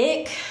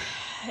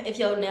ick if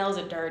your nails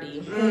are dirty.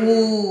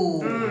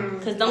 Ooh.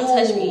 Cause don't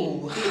touch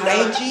me.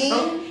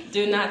 Hygiene.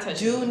 Do not touch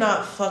Do me.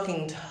 not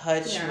fucking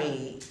touch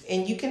me.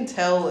 And you can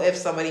tell if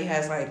somebody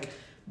has like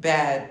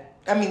bad.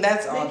 I mean,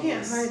 that's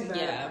obvious. They can't hide that.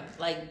 Yeah,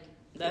 like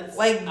that's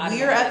like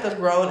we're at the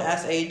grown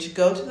ass age.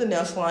 Go to the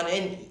nail salon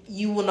and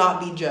you will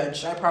not be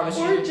judged. I promise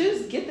you. Or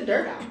just get the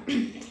dirt out.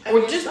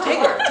 Or just take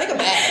a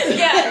bath.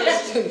 Yeah,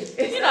 It's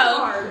you not know,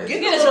 hard.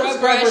 Get Get the a little scrub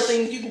scrubber brush.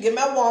 things you can get them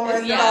at Walmart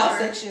in the Yeah. doll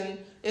section.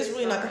 It's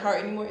really not that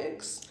hard anymore.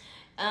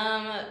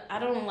 I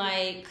don't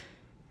like.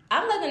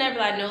 I'm like whenever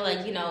I know,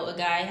 like, you know, a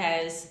guy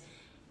has,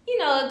 you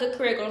know, a good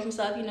career going for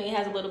himself. You know, he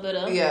has a little bit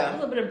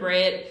of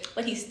bread,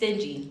 but he's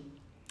stingy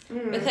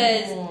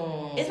because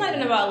it's not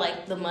even about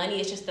like the money.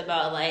 It's just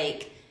about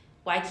like,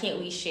 why can't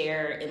we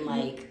share in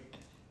like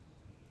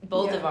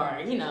both of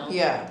our, you know,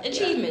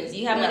 achievements?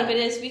 You have money for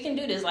this, we can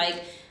do this. Like,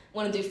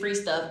 want to do free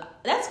stuff?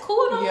 That's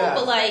cool and all,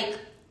 but like.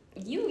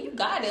 You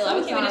got it.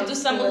 Like, can't we just do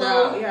something a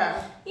little?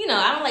 You know,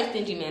 I don't like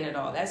stingy men at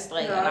all. That's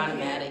like an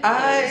automatic.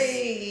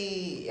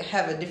 I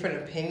have a different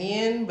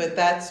opinion, but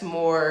that's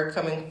more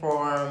coming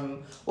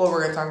from what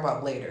we're gonna talk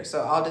about later.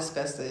 So I'll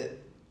discuss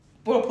it.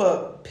 We'll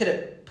put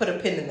a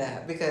pin in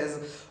that because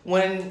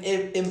when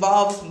it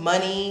involves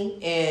money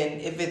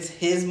and if it's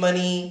his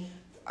money,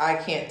 I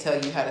can't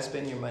tell you how to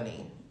spend your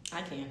money.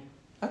 I can.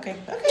 Okay.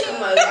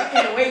 I'm like, I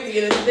can't wait to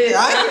get into this.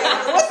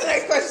 What's the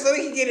next question so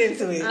we can get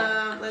into it?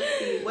 Let's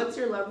see. What's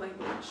your love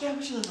language? Yeah,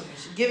 what's your love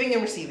language? Giving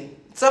and receiving.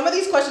 Some of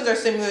these questions are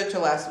similar to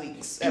last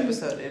week's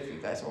episode, if you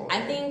guys were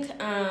wondering. I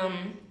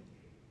think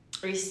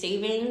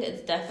receiving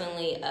is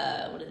definitely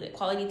what is it?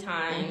 Quality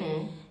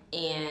time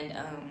and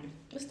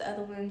what's the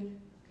other one?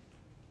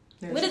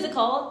 What is it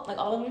called? Like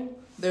all of them?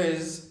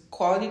 There's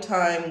quality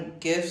time,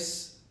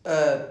 gifts,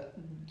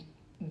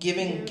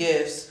 giving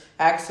gifts,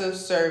 acts of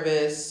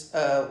service,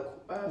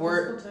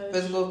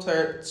 physical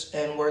touch,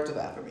 and words of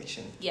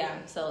affirmation. Yeah,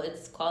 so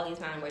it's quality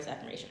time, words of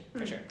affirmation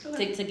for sure.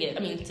 Okay. To give,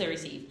 to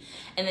receive,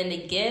 and then to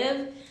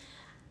give,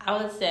 I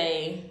would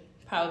say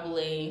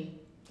probably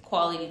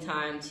quality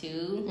time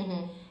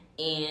too,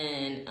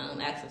 and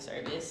acts of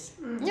service.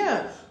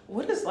 Yeah,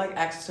 what is like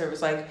acts of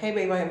service? Like, hey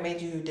babe, I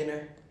made you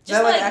dinner. Is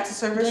Just that like acts of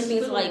service? Doing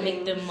things to like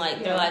make them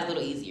like their lives a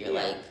little easier.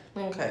 Like,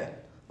 okay,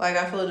 like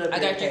I feel it. I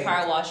got your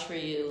car washed for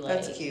you.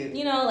 Like, that's cute.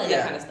 You know, like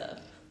that kind of stuff.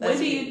 When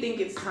do you think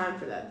it's time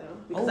for that though?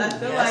 Because I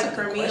feel like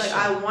for me, like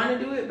I want to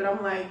do it, but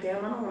I'm like,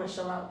 damn, I don't want to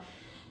show out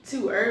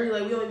too early.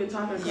 Like we only been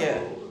talking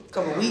a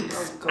couple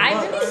weeks.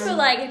 I really feel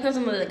like it depends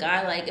on the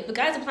guy. Like if a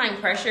guy's applying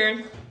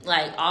pressure,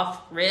 like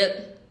off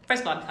rip.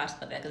 First of all, be cautious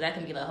about that because that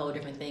can be like a whole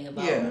different thing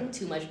about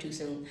too much too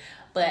soon.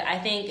 But I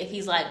think if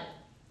he's like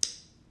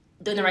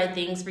doing the right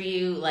things for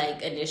you,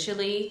 like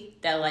initially,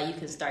 that like you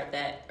can start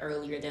that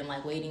earlier than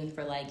like waiting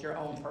for like your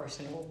own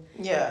personal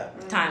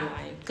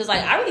timeline. Because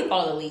like I really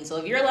follow the lead. So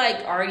if you're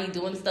like already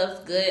doing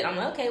stuff good, I'm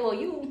like, okay, well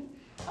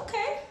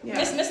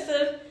just Mr.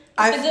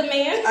 good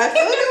man. I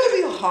feel like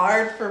it would be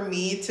hard for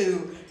me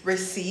to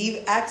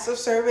receive acts of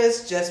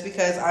service just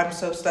because I'm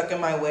so stuck in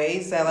my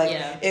ways that like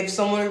if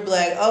someone would be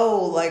like,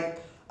 oh,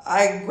 like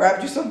I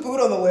grabbed you some food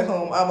on the way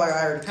home, I'm like,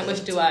 I already How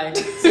much do I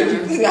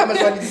send you? How much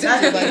do I need to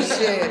send you? Like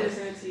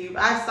shit.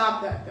 I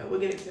stopped that though.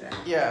 We'll get into that.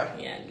 Yeah.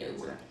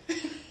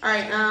 All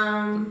right.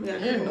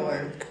 You're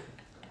annoying.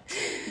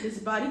 Does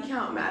body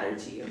count matter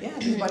to you? Yeah.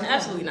 Does body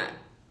Absolutely count?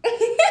 not.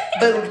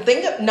 But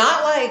think of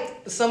not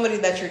like somebody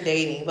that you're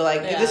dating, but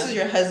like if this is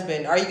your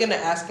husband, are you gonna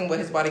ask him what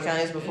his body count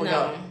is before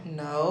y'all?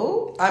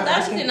 No. I'm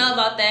asking to know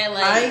about that.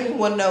 Like I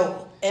want to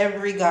know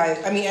every guy.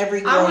 I mean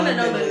every girl. I want to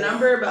know the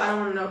number, but I don't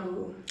want to know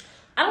who.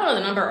 I don't know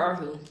the number or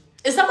who.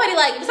 Is somebody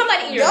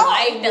in your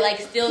life that like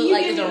still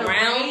like is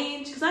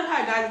around? Because I've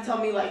had guys that tell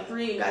me like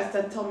 3 and guys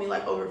that tell me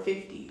like over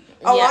 50.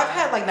 Oh, I've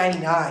had like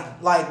 99,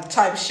 like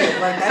type shit.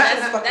 Like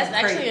that's fucking that's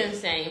crazy. actually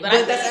insane. But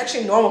that's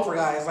actually normal for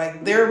guys.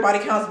 Like their body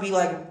counts be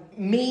like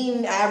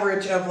mean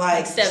average of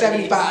like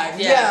 75.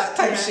 Yeah,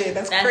 type shit.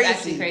 That's crazy. That's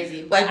actually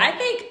crazy. But I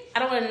think I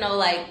don't want to know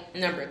like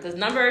number because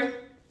number.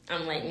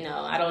 I'm like,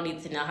 no, I don't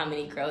need to know how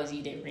many girls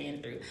you did ran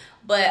through.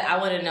 But I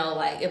want to know,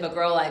 like, if a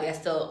girl, like, that's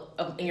still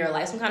in your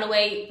life some kind of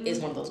way is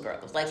one of those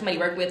girls. Like, somebody you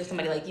work with,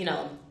 somebody, like, you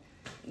know,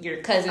 your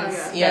cousin's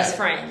best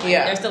friend. Like,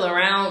 they're still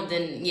around,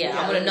 then,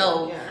 I want to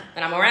know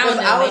when I'm around them,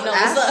 they know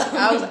what's up.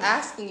 I was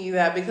asking you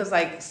that because,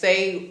 like,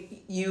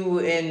 say you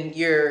and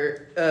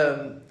your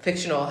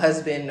fictional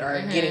husband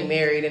are getting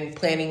married and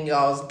planning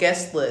y'all's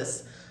guest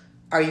list.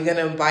 Are you going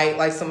to invite,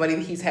 like, somebody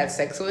that he's had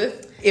sex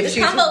with? If she's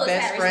his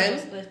best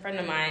friend? With a friend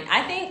of mine.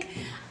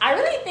 I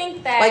really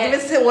think that... Like,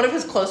 if it's one of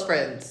his close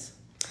friends.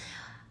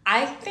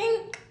 I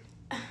think...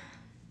 I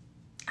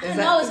don't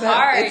know, it's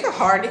hard. It's a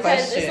hard question.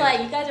 Because it's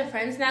like, you guys are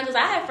friends now. Because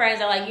I have friends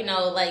that, like, you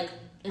know, like,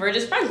 we're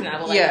just friends now.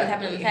 But, like, it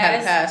happened in the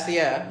past.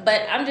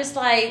 But I'm just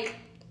like,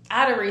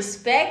 out of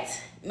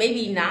respect,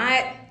 maybe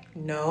not.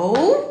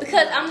 No.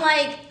 Because I'm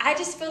like, I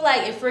just feel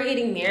like if we're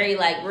getting married,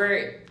 like,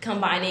 we're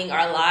combining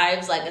our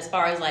lives, like, as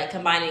far as, like,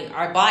 combining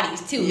our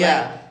bodies, too.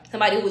 Yeah. Like,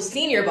 somebody who's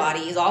seen your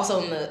body is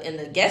also in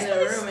the guest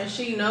list. room, and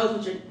she knows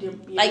what you're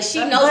like she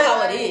knows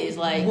how it is.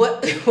 Like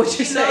what you're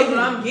saying? What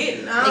I'm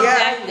getting.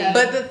 Exactly.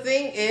 But the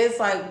thing is,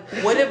 like,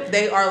 what if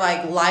they are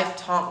like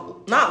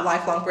not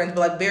lifelong friends,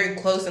 but like very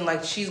close, and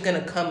like she's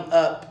gonna come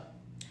up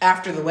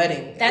after the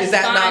wedding? That's Is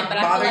that fine, not but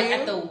I bother feel like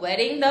you? at the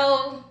wedding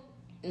though.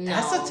 No.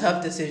 That's a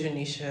tough decision,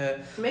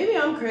 Nisha. Maybe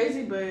I'm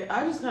crazy, but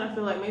I just kind of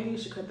feel like maybe you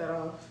should cut that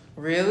off.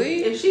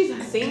 Really? If she's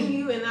seen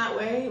you in that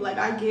way, like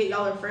I get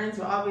y'all are friends,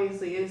 but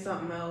obviously it's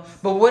something else.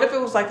 But what if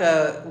it was like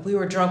we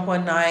were drunk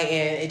one night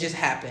and it just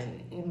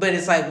happened? But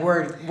it's like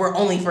we're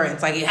only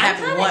friends. Like it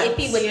happened once. I'm kind of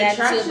iffy with that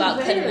too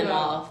about cutting them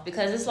off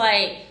because it's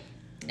like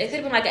it could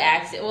have been like an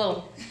accident.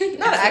 Well,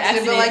 not an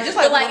accident, but like just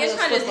like it's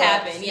kind of just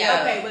happened.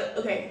 Yeah.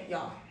 Okay,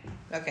 y'all.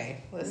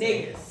 Okay,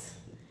 Niggas.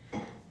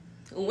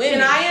 Women.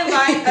 Can I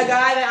invite a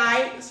guy that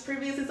I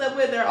previously slept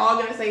with? They're all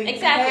gonna say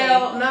exactly.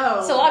 Hell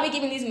no. So I'll be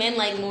giving these men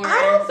like more.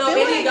 So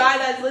any guy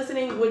that's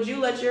listening, would you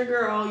let your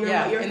girl, your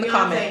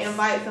fiance,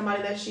 invite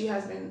somebody that she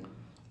has been?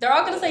 They're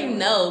all gonna say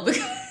no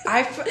because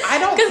I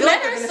don't because feel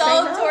like men are they're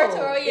so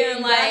territorial territorial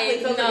and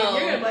like so no. You're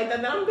gonna be like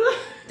that. Then I'm good.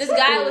 This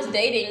guy I was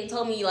dating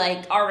told me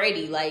like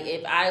already like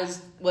if I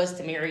was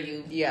to marry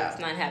you, it's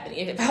not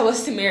happening. If I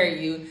was to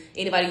marry you,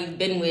 anybody you've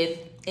been with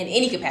in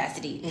any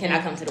capacity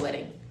cannot come to the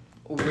wedding.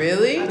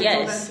 Really?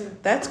 Yes.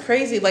 That's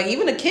crazy. Like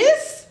even a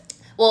kiss?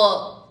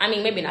 Well, I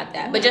mean maybe not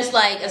that, but just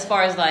like as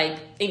far as like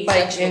any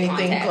sexual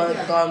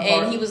contact.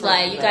 And he was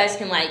like, you guys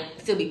can like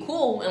still be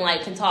cool and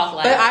like can talk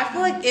like. But I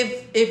feel like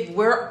if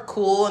we're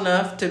cool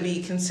enough to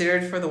be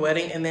considered for the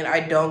wedding, and then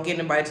I don't get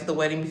invited to the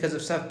wedding because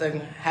of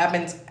something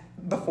happens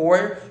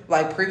before,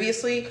 like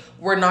previously,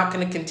 we're not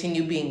going to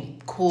continue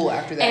being cool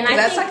after that. Because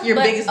that's like your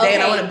biggest day,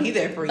 and I want to be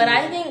there for you. But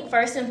I think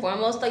first and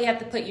foremost, though, you have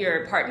to put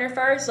your partner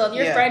first. So if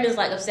your friend is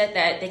like upset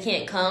that they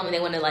can't come and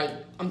they want to like,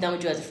 I'm done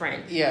with you as a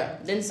friend. Yeah.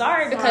 Then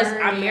sorry because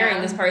I'm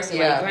marrying this person.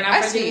 Yeah. Like we're not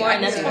friends anymore,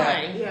 and that's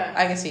fine. Yeah.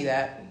 I can see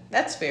that.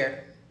 That's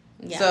fair.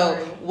 Yeah. So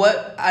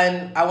what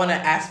I want to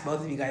ask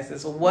both of you guys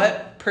this: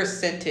 what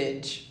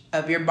percentage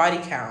of your body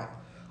count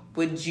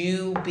would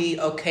you be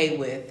okay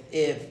with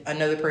if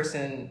another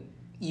person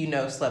you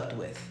know slept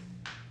with?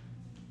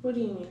 What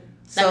do you mean?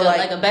 So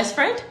like a best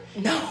friend?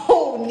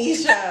 No,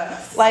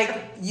 Nisha.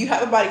 Like you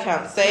have a body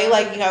count. Say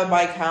like you have a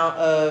body count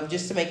of,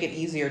 just to make it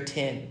easier,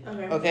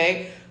 10.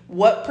 Okay.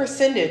 What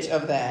percentage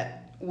of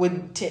that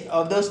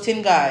of those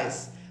 10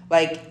 guys,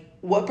 like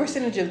what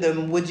percentage of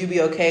them would you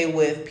be okay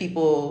with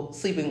people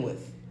sleeping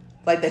with,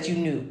 like that you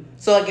knew?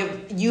 So like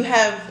if you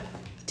have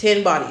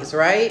 10 bodies,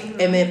 right?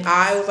 Mm-hmm. And then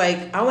I was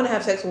like, I want to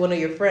have sex with one of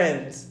your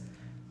friends.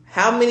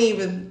 How many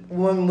even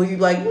when were you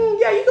like,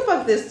 yeah, you can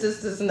fuck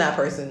this, and that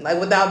person, like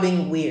without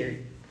being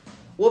weird?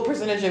 What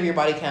percentage of your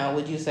body count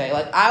would you say?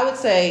 Like I would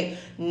say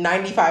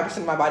 95%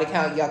 of my body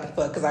count y'all can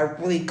fuck, because I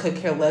really could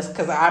care less,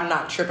 because I'm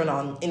not tripping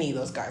on any of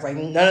those guys. Like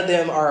none of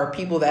them are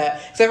people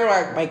that, except for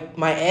like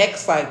my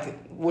ex,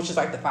 like which is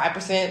like the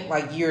 5%.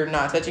 Like you're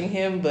not touching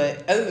him,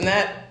 but other than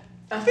that,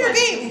 fair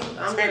game.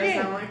 I'm gonna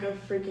sound like a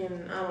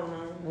freaking I don't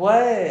know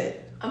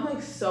what. I'm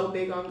like so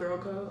big on girl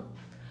code.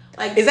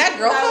 Like, is that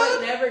girl code? I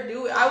would never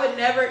do it. I would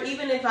never,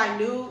 even if I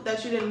knew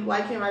that you didn't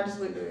like him, I just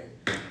wouldn't do it.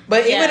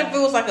 But even if it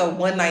was like a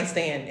one night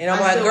stand, and I'm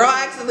like, girl,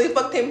 I accidentally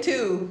fucked him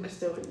too. I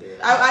still wouldn't do it.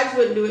 I just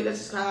wouldn't do it. That's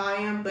just how I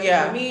am. But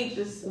for me,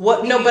 just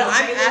what? No, but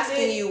I'm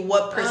asking you,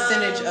 what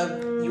percentage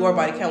of your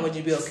body count would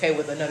you be okay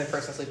with another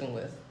person sleeping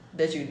with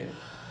that you do?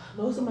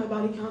 Most of my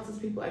body counts as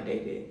people I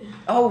dated.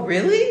 Oh,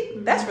 really?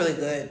 Mm-hmm. That's really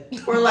good.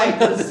 Or like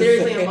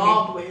seriously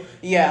involved with.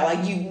 Yeah,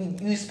 like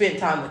you spent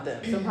time with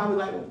them. So probably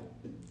like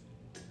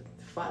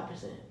 5%.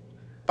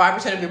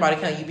 5% of your body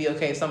count, you'd be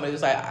okay if somebody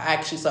was like, I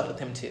actually slept with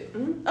him too.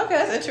 Mm-hmm. Okay,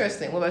 that's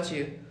interesting. What about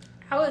you?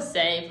 I would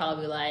say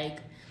probably like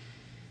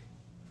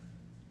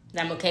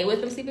that I'm okay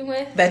with them sleeping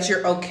with. That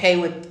you're okay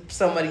with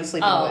somebody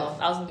sleeping with. Oh,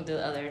 I was looking to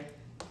the other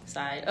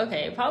side.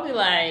 Okay, probably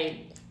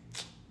like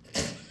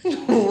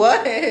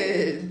what?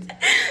 It's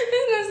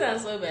gonna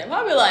sound so bad.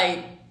 Probably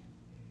like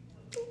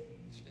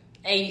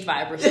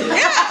 85%.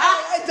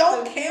 I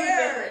don't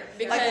care.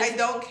 Because, like, I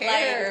don't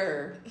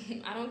care.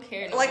 Like, I don't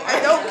care. Like,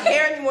 I don't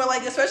care anymore.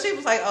 Like, especially if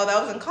it's like, oh,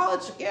 that was in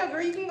college. Yeah,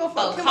 girl, you can go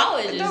fuck him.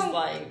 College is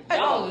like, I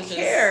don't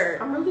care.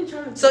 I'm really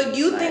trying to. So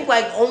you think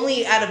like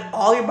only out of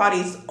all your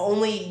bodies,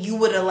 only you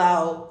would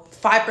allow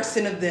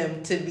 5% of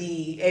them to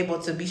be able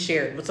to be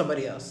shared with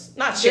somebody else?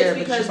 Not shared,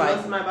 but just like.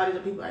 Most of my bodies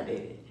are people I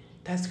dated.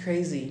 That's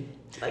crazy.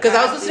 Because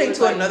I was listening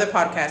to another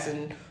podcast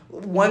and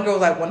one girl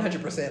was like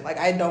 100%. Like,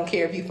 I don't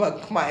care if you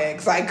fuck my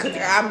ex.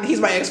 He's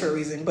my ex for a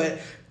reason. But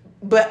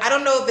I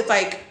don't know if it's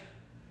like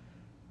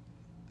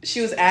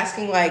she was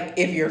asking like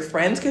if your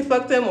friends could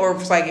fuck them or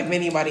if it's like if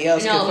anybody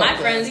else. No, could my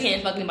fuck friends them.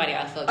 can't fuck anybody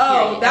I fuck.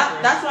 Oh,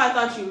 that's what I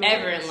thought you meant.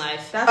 Ever in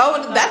life.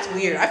 That's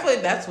weird. I feel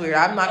like that's weird.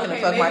 I'm not gonna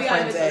fuck my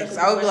friend's ex.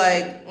 I would be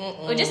like,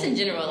 or just in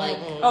general, like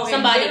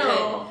somebody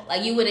could,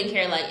 like you wouldn't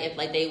care like if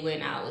like they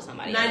went out with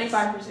somebody.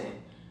 95%.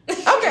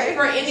 Okay.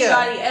 For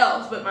anybody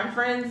else, but my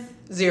friends.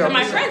 0%. For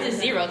my friends is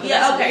 0.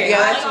 Yeah, okay. Yeah,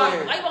 that's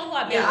weird. I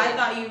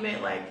thought you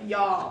meant like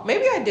y'all.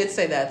 Maybe I did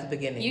say that at the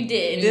beginning. You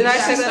did. Did I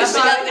say that?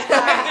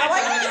 I'm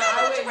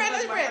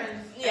like, your friend.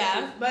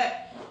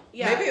 But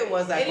yeah, maybe it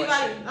was that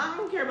question. I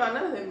don't care about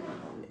none of them.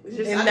 It's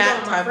just In I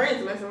that don't want my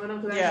friends messing with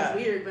them because that's just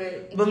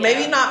weird. But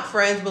maybe not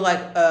friends, but like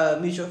a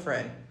mutual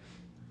friend.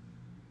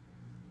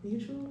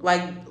 Mutual?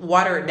 Like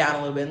water it down a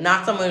little bit.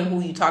 Not someone who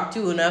you talk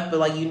to enough, but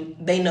like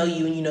they know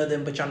you and you know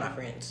them, but y'all not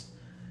friends.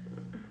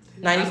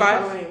 95?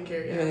 I don't even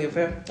care. You don't give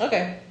a fuck?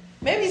 Okay.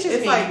 Maybe it's just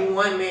it's me. like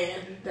one man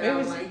that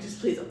I'm like, just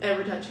please don't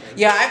ever touch him.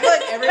 Yeah, I feel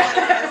like everyone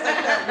has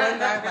like that one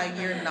guy like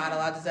you're not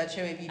allowed to touch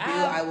him. If you do,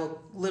 I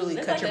will literally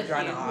cut your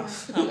vagina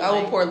off. I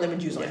will pour lemon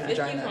juice on your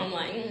vagina. I'm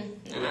like,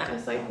 nah.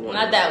 It's like one.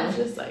 Not that one.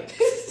 Just like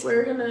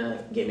we're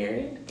gonna get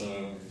married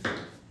and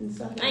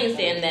stuff. I ain't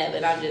saying that,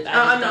 but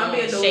I'm I'm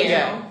being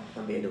delusional.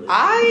 I'm being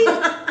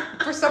delusional.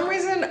 For some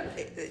reason,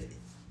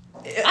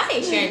 I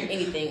ain't sharing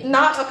anything.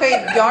 Not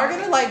okay. Y'all are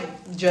gonna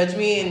like judge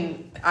me,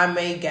 and I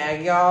may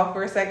gag y'all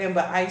for a second,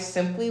 but I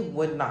simply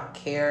would not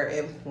care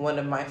if one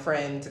of my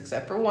friends,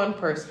 except for one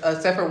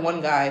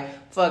guy,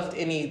 fucked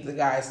any of the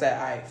guys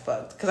that I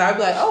fucked. Because I'd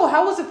be like, oh,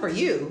 how was it for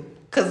you?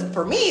 Because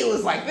for me, it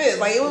was like this.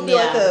 Like it would be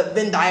like a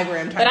Venn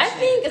diagram type. But I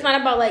think it's not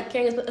about like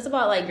caring. It's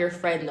about like your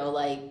friend though.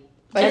 Like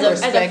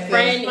as a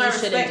friend, you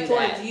shouldn't do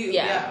that. You.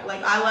 Yeah.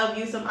 Like I love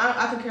you.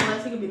 I could care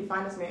less. He could be the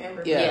finest man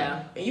ever.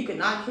 Yeah. And you could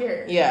not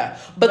care. Yeah.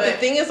 But the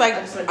thing is, like,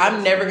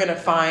 I'm never gonna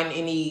find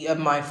any of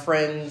my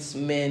friends'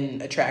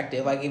 men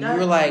attractive. Like if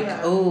you're like,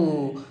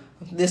 oh,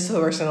 this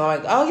person, I'm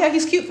like, oh yeah,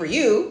 he's cute for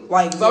you.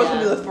 Like it's always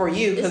gonna be for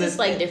you because it's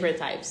like different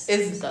types.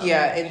 It's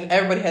and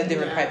everybody has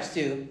different types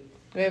too.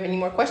 Do we have any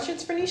more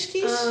questions for Niche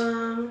Quiche?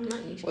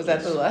 Not Niche. Was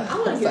that the last? I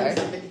want to get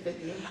into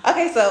 50-50.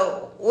 Okay,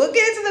 so we'll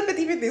get into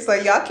the 50-50. So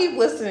y'all keep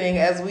listening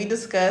as we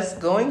discuss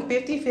going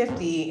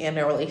 50-50 in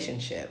a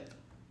relationship.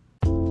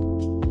 All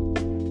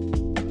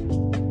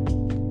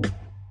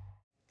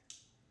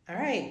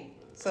right.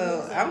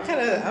 So I'm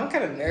kind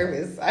of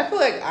nervous. I feel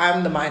like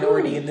I'm the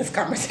minority in this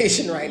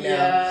conversation right now.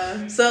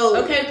 Yeah. So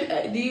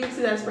okay, do you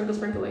see that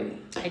sprinkle lady?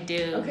 I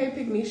do. Okay,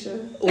 pick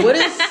Nisha. What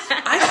is?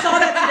 I saw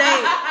that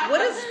today.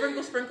 What is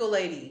sprinkle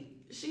lady?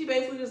 She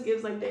basically just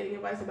gives like dating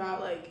advice about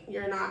like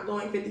you're not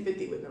going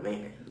 50-50 with a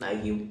man.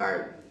 Like you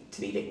are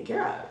to be taken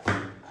care of.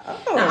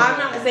 Oh. Now, I'm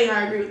not saying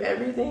I agree with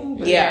everything.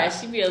 But yeah,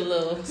 she'd be a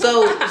little.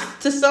 So,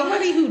 to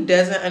somebody who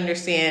doesn't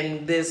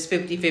understand this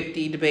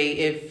 50-50 debate,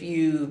 if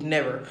you've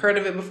never heard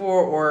of it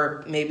before,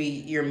 or maybe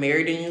you're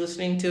married and you're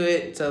listening to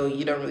it, so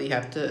you don't really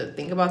have to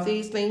think about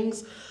these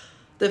things.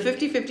 The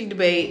 50-50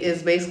 debate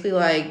is basically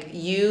like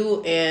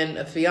you and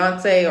a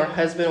fiance or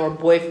husband or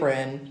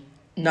boyfriend,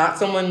 not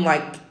someone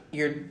like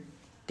you're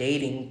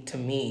dating to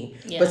me,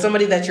 but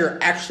somebody that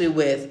you're actually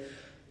with.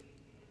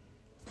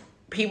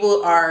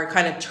 People are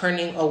kind of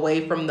turning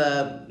away from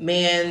the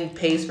man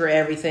pays for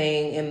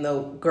everything and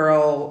the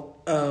girl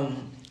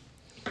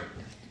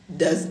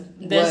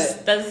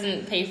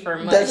doesn't pay for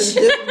much.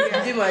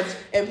 Doesn't do much.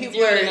 And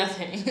people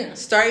are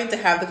starting to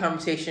have the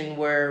conversation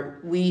where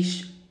we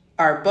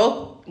are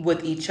both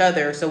with each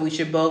other, so we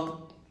should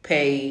both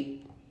pay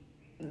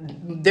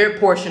their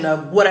portion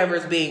of whatever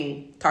is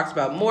being talked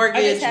about.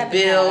 Mortgage,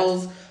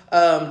 bills,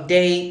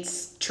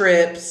 dates,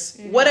 trips,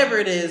 whatever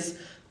it is.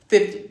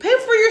 50, pay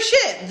for your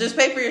shit. Just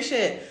pay for your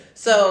shit.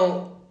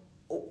 So,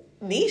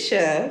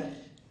 Nisha,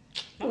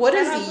 what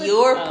is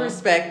your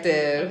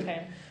perspective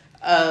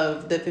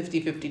of the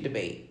 50-50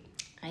 debate?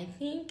 I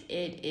think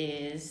it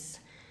is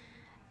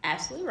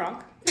absolutely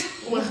wrong.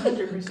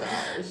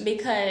 100%.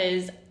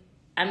 Because,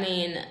 I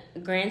mean,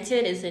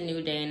 granted, it's a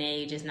new day and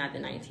age. It's not the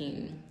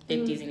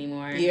 1950s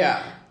anymore.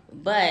 Yeah.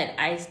 But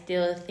I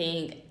still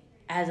think,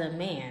 as a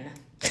man...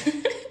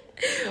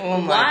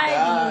 Why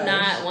do you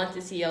not want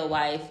to see your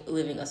wife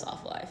living a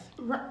soft life?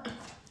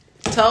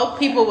 Tell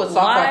people what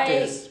soft life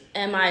is.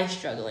 Why am I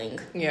struggling?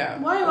 Yeah.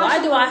 Why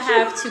do I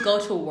have to go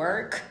to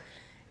work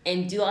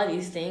and do all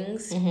these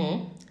things?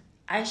 Mm-hmm.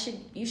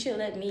 You should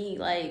let me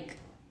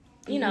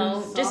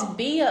just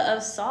be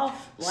a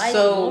soft life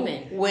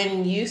woman.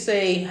 When you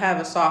say have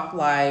a soft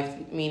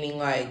life, meaning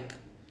like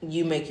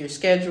you make your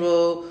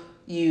schedule,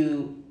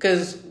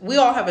 because we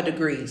all have a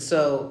degree.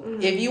 So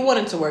if you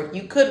wanted to work,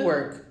 you could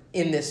work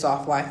in this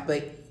soft life,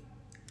 but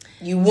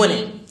you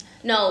wouldn't.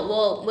 No,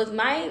 well, with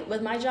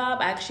my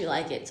job, I actually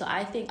like it. So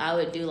I think I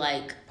would do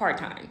like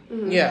part-time.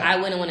 Mm-hmm. Yeah. I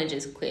wouldn't want to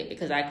just quit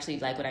because I actually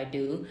like what I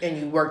do. And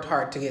you worked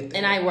hard to get there.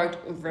 And I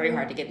worked very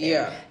hard to get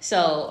there. Yeah.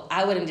 So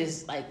I wouldn't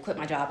just like quit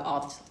my job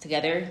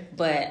altogether,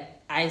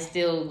 but I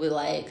still would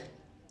like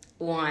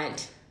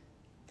want,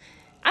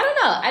 I don't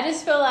know. I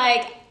just feel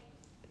like,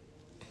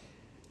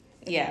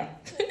 yeah.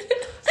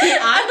 See,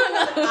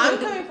 I'm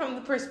coming from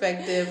the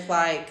perspective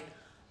like,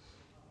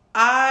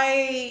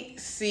 I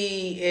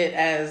see it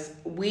as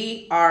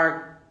we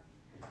are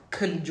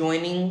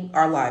conjoining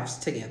our lives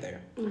together.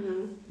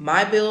 Mm-hmm.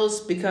 My bills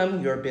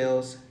become your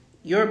bills.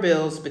 Your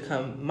bills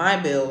become my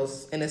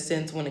bills in a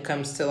sense when it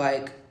comes to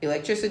like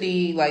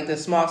electricity, like the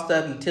small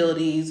stuff,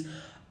 utilities,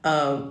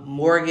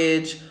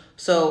 mortgage.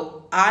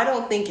 So I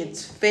don't think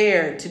it's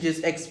fair to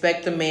just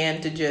expect a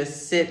man to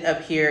just sit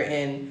up here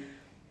and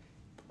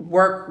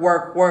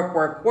work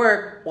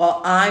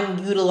while I'm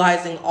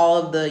utilizing all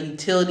of the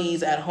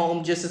utilities at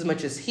home just as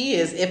much as he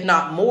is, if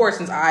not more,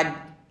 since I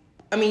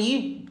mean,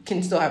 you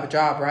can still have a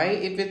job,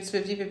 right? If it's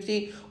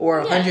 50-50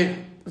 or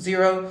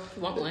 100-0.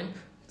 Want one.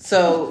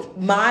 So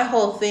my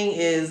whole thing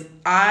is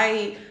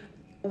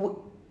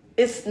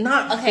it's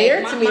not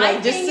fair to me,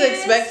 like, just to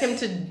expect him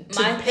to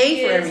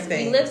pay for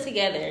everything. We live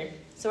together,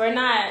 so we're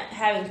not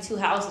having two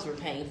houses we're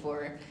paying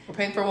for. We're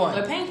paying for one.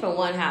 We're paying for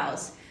one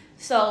house.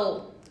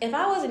 So if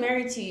I wasn't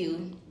married to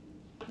you,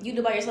 you'd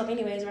do by yourself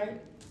anyways,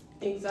 right?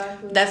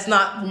 Exactly. That's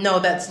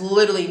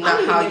literally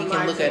not how you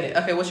can look at it.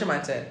 Okay, what's your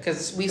mindset?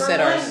 Because we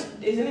said ours.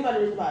 Is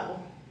anybody read the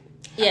Bible?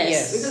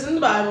 Yes. Because in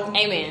the Bible,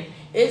 amen,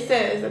 it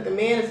says that the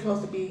man is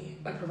supposed to be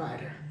a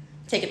provider.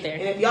 Take it there.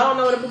 And if y'all don't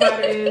know what a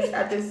provider is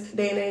at this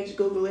day and age,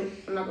 Google it.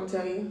 I'm not going to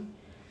tell you.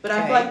 But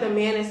I feel like the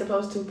man is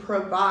supposed to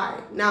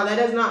provide. Now, that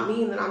does not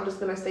mean that I'm just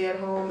going to stay at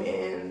home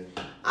and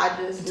I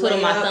just twiddle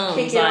my thumbs,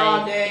 kick it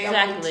all day.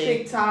 Exactly. I'm on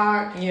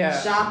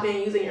TikTok,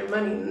 shopping, using your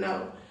money.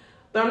 No.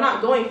 But I'm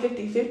not going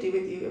 50-50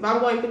 with you. If I'm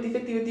going 50-50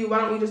 with you, why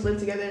don't we just live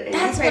together and you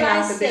pay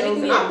half the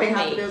bills and I pay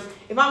half the bills?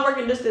 If I'm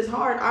working just as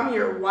hard, I'm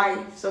your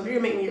wife. So if you're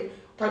going to make me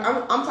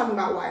I'm talking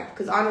about wife.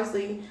 Because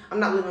honestly, I'm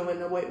not living with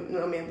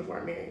no man before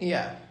I'm married.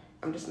 Yeah.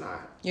 I'm just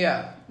not.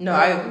 Yeah. No,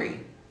 I agree.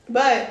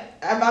 But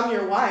if I'm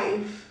your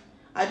wife,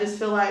 I just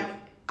feel like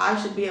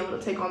I should be able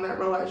to take on that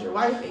role as your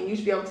wife, and you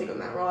should be able to take on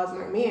that role as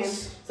my man.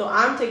 So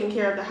I'm taking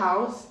care of the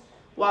house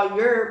while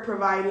you're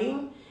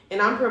providing,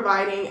 and I'm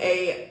providing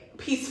a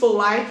peaceful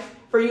life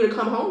for you to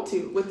come home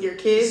to with your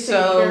kids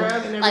taken care of and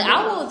everything. Like,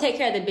 I will take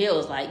care of the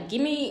bills. Like, give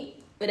me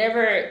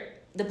whatever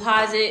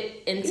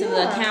deposit into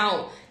the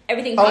account.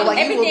 Everything,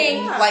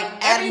 everything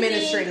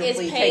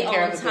administratively take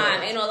care of the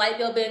bills. Ain't no light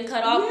bill being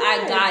cut off.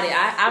 Yes. I got it.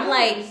 I'm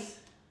like,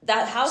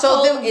 that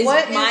household is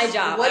my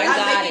job.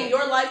 I'm making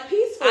your life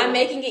peaceful. I'm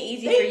making it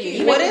easy for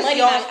you. What is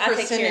y'all's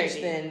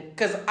percentage then?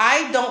 Because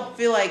I don't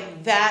feel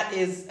like that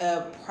is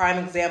a prime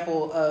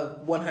example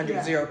of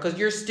 100-0. Because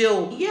you're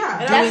still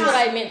that's what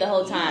I meant the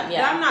whole time.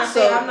 Yeah, I'm not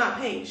saying I'm not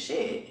paying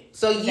shit.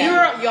 So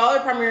y'all are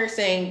primarily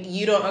saying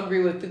you don't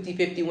agree with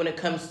 50-50 when it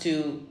comes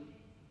to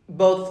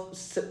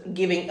both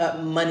giving up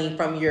money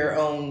from your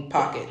own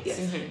pockets. Yes.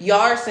 Mm-hmm. Y'all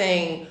are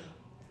saying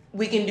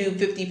we can do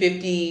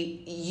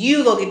 50-50.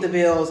 You go get the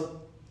bills,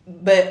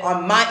 but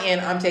on my end,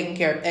 I'm taking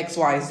care of X,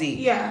 Y, Z.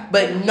 Yeah.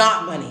 But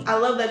not money. I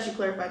love that you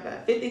clarified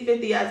that.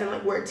 50-50 as in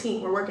like we're a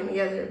team. We're working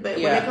together. But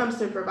when it comes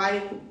to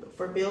providing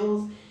for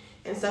bills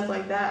and stuff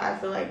like that, I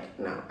feel like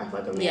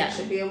a man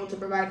should be able to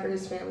provide for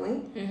his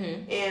family.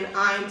 Mm-hmm. And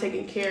I'm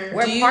taking care.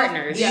 We're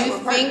partners. Do you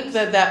think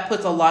that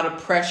puts a lot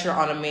of pressure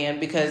on a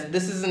man, because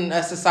this isn't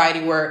a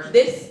society where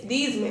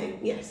these men,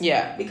 yes,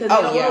 because they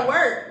don't want to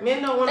work.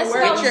 Men don't want to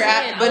work.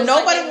 But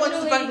nobody wants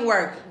to fucking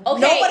work.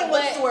 Okay, nobody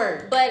wants to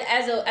work. But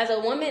as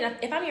a woman,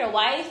 if I'm your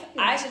wife,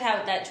 I should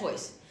have that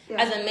choice.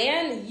 Yeah. As a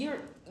man,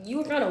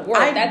 you're gonna work.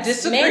 I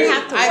disagree. Men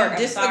have to work.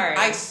 I'm sorry.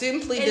 I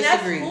simply and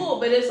disagree. That's cool,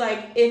 but it's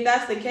like, if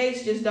that's the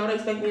case, just don't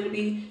expect me to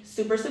be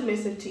super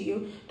submissive to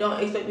you.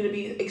 Don't expect me to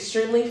be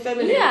extremely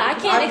feminine. Yeah, I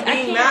can't. I'm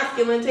being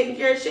masculine, taking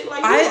care of shit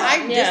like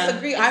I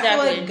disagree. Exactly. I feel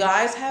like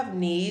guys have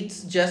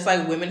needs just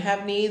like women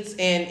have needs,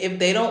 and if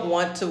they don't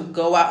want to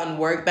go out and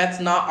work, that's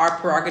not our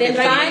prerogative.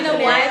 Then find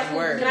a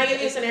wife. Can I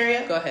give you a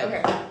scenario? Go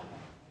ahead. Okay.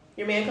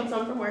 Your man comes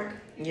home from work.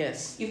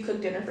 Yes. You've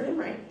cooked dinner for him,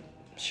 right?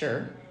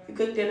 Sure. You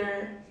cook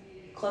dinner.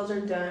 Clothes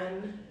are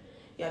done.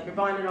 You have your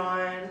bonnet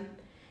on.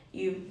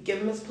 You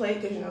give him his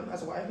plate, because,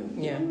 as a wife,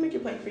 you make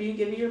your plate for you.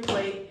 Give you your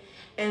plate.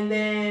 And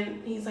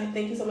then he's like,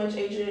 thank you so much,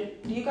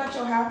 agent. Do you got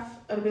your half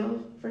of the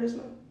bill for this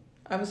month?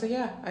 I would say,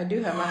 yeah, I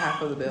do have my half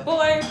of the bill.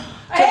 Boy,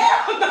 I'm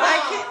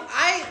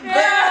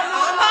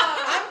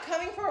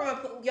coming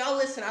from y'all.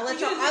 Listen, I'll let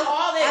y'all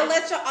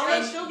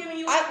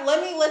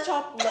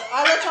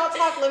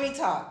talk. Let me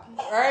talk.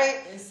 All right.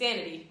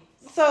 Insanity.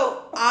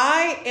 So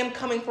I am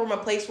coming from a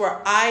place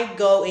where I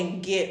go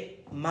and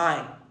get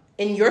mine.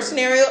 In your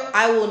scenario,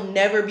 I will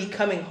never be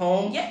coming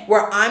home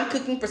where I'm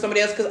cooking for somebody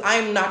else, because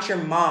I'm not your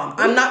mom.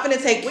 I'm not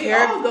finna take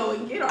care of. We all go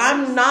and get ours.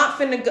 I'm not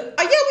finna go.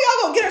 We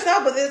all go get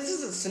ourselves, but this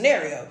is a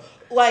scenario.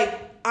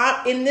 Like,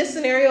 in this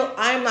scenario,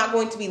 I'm not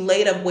going to be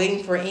laid up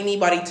waiting for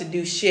anybody to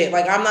do shit.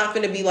 Like, I'm not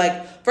finna be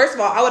like, first of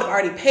all, I would have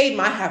already paid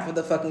my half of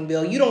the fucking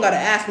bill. You don't gotta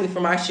ask me for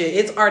my shit.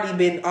 It's already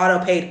been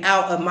auto paid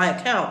out of my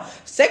account.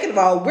 Second of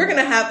all, we're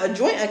gonna have a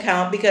joint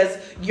account, because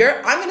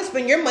I'm gonna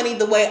spend your money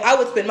the way I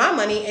would spend my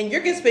money, and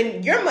you're gonna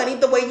spend your money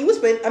the way you would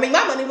spend. My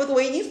money with the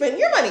way you spend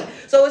your money.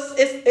 So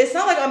it's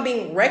not like I'm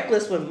being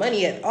reckless with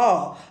money at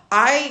all.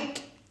 I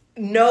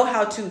know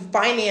how to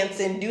finance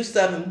and do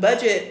stuff and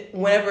budget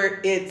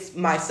whenever it's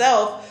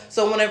myself.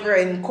 So whenever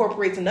it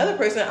incorporates another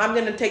person, I'm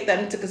going to take that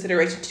into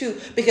consideration too,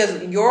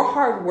 because your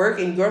hard work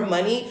and your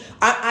money,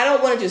 I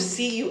don't want to just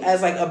see you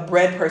as like a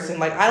bread person.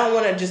 Like, I don't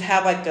want to just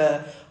have like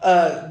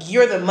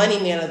you're the money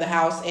man of the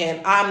house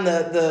and I'm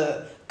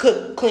the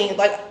cook, clean.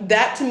 Like,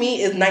 that to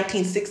me is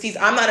 1960s.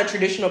 I'm not a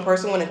traditional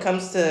person when it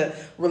comes to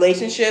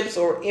relationships,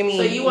 or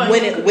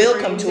when it will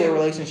come to a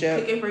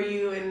relationship. Cooking for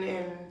you and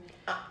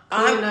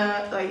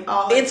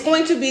It's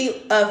going to be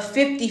a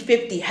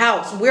 50-50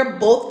 house. We're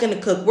both going to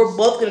cook. We're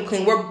both going to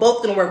clean. We're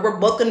both going to work. We're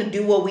both going to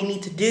do what we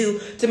need to do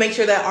to make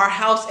sure that our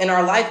house and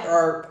our life,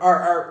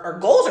 our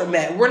goals are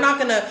met. I'm not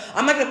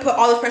going to put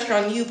all this pressure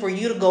on you for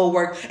you to go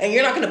work, and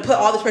you're not going to put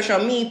all this pressure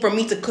on me for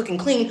me to cook and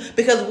clean,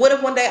 because what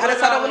if one day I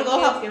decide I want to go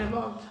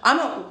help?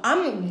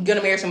 I'm going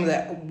to marry someone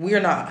that we're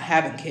not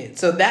having kids.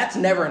 So that's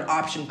never an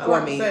option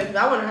for me.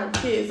 I want to have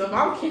kids, so if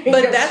I'm carrying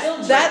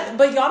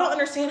but y'all don't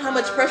understand how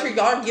much pressure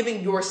y'all are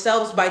giving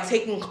yourselves by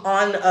taking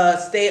on a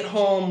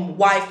stay-at-home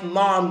wife,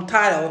 mom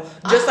title,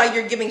 just like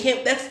you're giving him.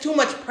 That's too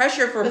much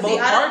pressure for both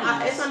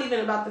parties. It's not even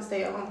about the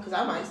stay-at-home, because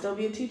I might still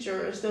be a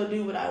teacher or still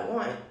do what I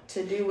want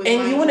to do with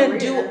and my you want career.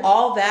 to do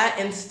all that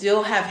and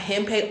still have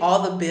him pay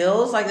all the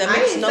bills? Like, that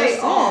makes no sense.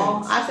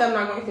 I said I'm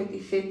not going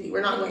 50-50.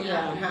 We're not going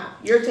half and half.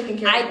 You're taking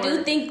care of I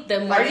do think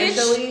the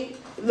mortgage...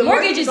 The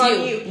mortgage is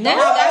on you.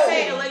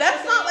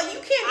 That's not like you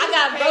can't. I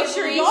got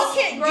groceries. Y'all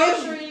can't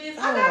groceries.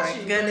 I got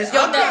you. Goodness,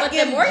 y'all can't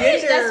give the mortgage.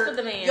 Gender, that's for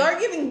the man. Y'all are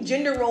giving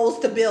gender roles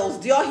to bills.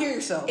 Do y'all hear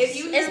yourselves?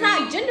 It's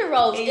not gender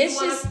roles. It's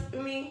just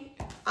me.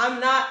 I'm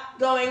not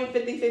going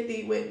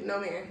 50-50 with no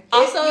man.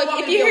 Also,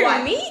 if you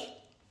hear me.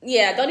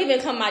 Yeah, don't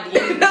even come my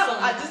DMs. No,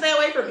 just stay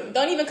away from me.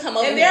 Don't even come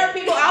over. And there are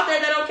people out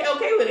there that are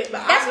okay with it.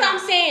 But that's what I'm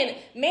saying.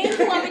 Men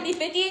who want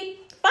 50-50,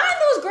 find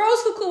those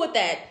girls who cool with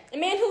that. And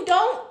men who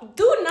don't,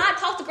 do not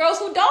talk to girls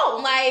who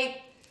don't.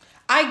 Like,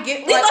 I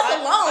get leave us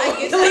alone. I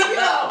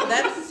get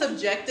that's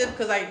subjective,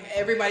 because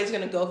everybody's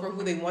gonna go for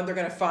who they want. They're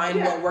gonna find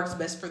what works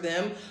best for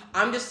them.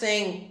 I'm just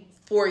saying,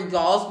 for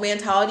y'all's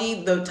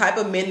mentality, the type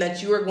of men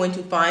that you are going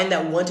to find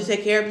that want to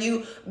take care of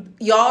you,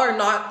 y'all are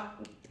not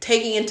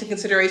taking into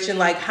consideration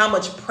like how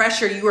much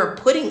pressure you are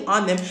putting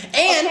on them,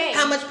 and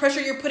how much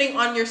pressure you're putting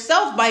on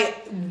yourself by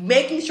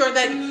making sure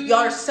that y'all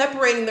are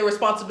separating the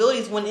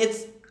responsibilities when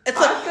it's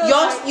like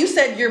y'all. You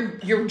said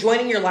you're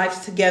joining your lives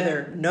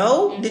together.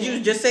 No, did you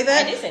just say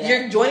that? I did say that.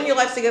 You're joining your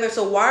lives together.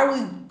 So why are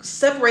we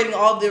separating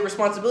all the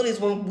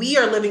responsibilities when we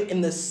are living in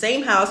the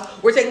same house?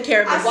 We're taking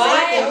care of the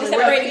Why are we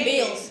separating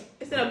bills?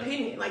 It's an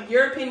opinion. Like,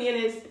 your opinion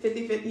is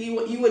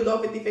 50-50. You would go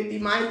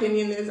 50-50. My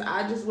opinion is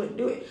I just wouldn't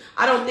do it.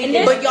 I don't think.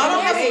 But y'all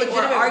don't have a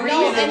legitimate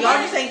reason. And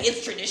y'all just saying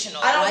it's traditional.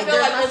 I don't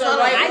feel like there's a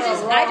right.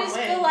 I just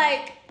feel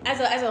like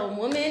as a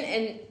woman,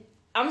 and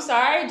I'm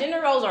sorry,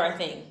 gender roles are a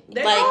thing.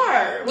 They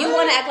are. You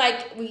want to act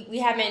like we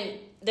haven't.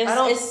 It's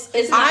not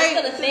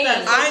still a thing.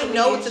 I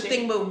know it's a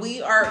thing, but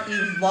we are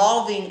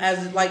evolving as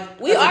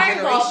we are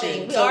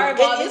evolving. We are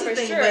evolving for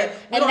sure,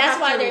 and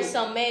that's why there's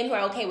some men who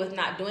are okay with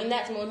not doing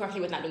that. Some women who are okay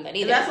with not doing that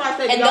either. And that's why I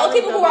said. And those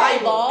people who are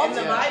evolved,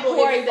 from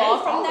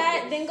from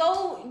that, then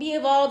go be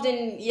evolved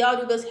and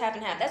y'all do this half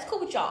and half. That's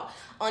cool with y'all.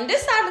 On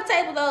this side of the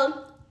table,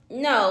 though,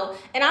 no.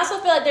 And I also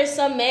feel like there's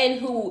some men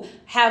who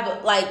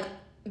have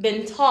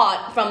been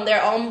taught from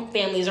their own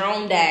families, their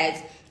own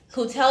dads,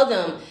 who tell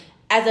them,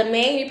 as a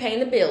man, you're paying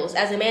the bills.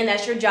 As a man,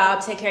 that's your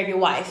job to take care of your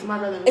wife.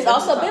 It's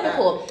also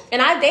biblical.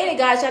 And I've dated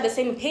guys who have the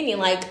same opinion.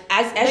 Like,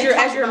 as your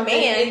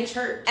man,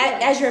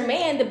 as your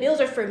man, the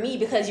bills are for me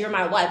because you're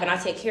my wife and I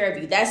take care of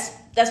you. That's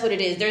what it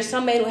is. There's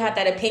some men who have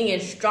that opinion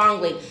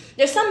strongly.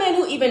 There's some men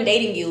who, even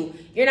dating you,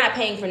 you're not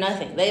paying for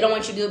nothing. They don't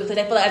want you to do it because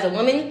they feel like, as a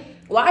woman,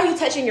 why are you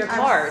touching your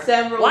card?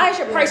 Why is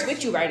your purse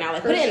with you right now?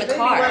 Like, put it in the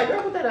car.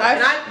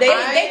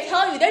 They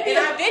tell you. They be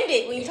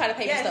offended when you try to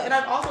pay for stuff. And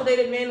I've also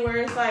dated men where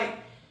it's like,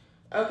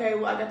 okay,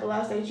 well, I got the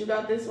last date, you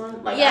got this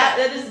one. Like,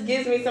 that just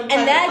gives me some type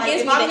of,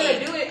 if I'm going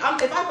to do it, if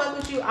I fuck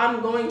with you,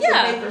 I'm going to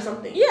pay for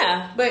something.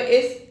 Yeah. But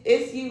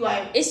it's you,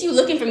 it's you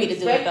looking for me to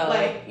do it, though.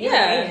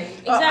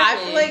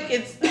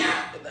 Exactly.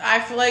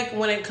 I feel like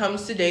when it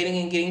comes to dating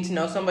and getting to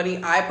know somebody,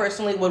 I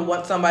personally would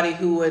want somebody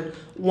who would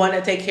want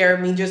to take care of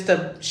me, just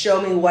to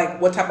show me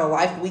what type of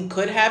life we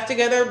could have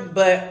together,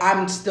 but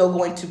I'm still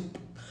going to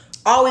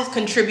always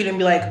contribute and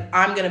be like,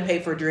 I'm going to pay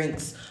for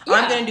drinks. Yeah.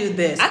 I'm going to do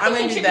this. I'm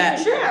going to do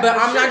that. But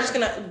I'm not just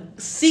going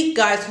to seek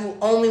guys who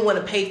only want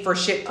to pay for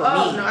shit for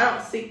me. No, I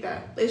don't seek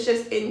that. It's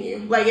just in you.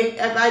 Like, if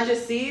I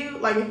just see you,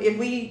 like, if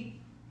we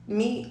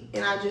meet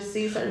and I just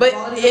see certain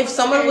qualities. If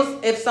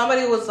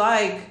somebody was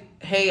like,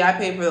 hey, I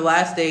paid for the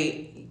last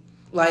date,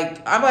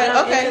 like, I'm like,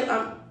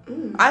 okay.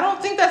 I don't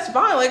think that's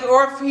fine. Like,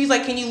 or if he's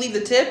like, can you leave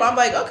the tip? I'm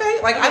like, okay.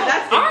 Like,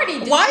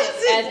 why is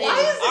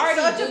it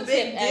such a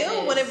big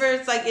deal whenever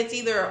it's like it's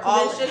either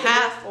all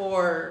half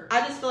or? I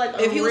just feel like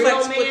if he was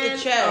like split the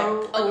check,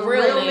 a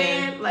real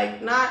man,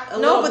 like not.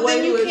 But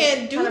then you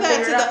can't do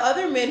that to the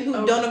other men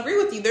who don't agree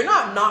with you. They're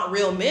not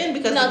real men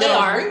because they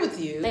don't agree with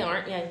you. They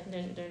aren't. Yeah,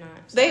 they're not.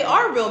 They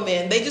are real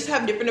men. They just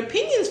have different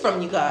opinions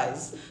from you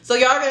guys. So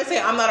y'all are gonna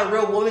say I'm not a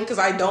real woman because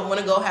I don't want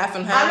to go half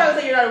and half. I'm not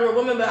gonna say you're not a real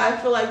woman, but I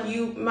feel like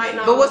you might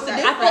not. But what's the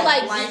difference? I feel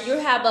like you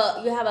have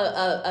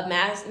a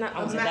mass. Not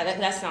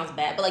that sounds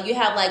bad, but like you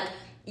have like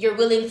you're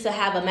willing to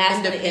have a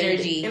masculine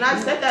energy. And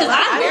I've said that. Because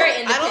I'm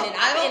very independent.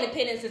 I've been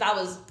independent since I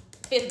was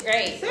 5th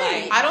grade.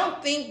 Like, I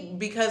don't think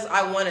because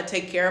I want to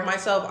take care of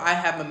myself, I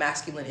have a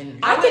masculine energy.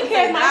 I take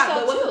care of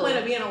myself but what's the point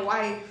of being a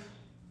wife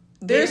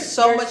there's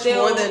so much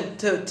more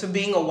than to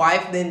being a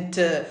wife than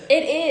to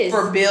it is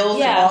for bills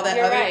and all that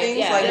other things.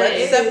 Yeah, like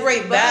let's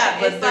separate that.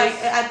 But it's like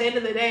at the end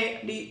of the day,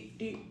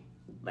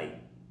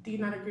 do you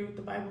not agree with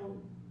the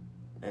Bible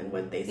and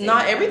what they say?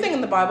 Not everything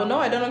in the Bible. No,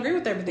 I don't agree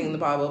with everything in the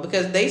Bible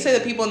because they say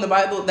that people in the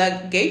Bible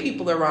that gay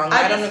people are wrong.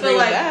 I don't agree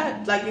with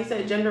that. Like you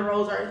said, gender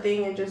roles are a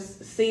thing, and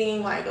just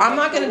seeing like I'm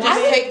not gonna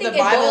just take the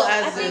Bible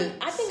as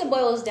I think it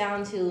boils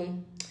down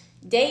to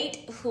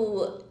date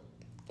who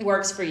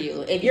works for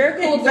you. If you're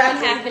cool going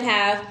half and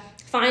half,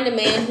 find a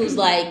man who's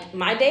like,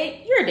 my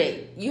date, your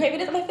date. You hate me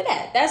this, I'm for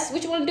that. That's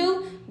what you want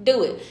to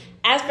do it.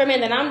 As for a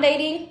man that I'm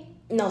dating,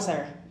 no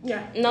sir.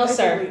 Yeah. No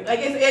sir. Like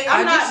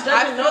I'm not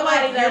judging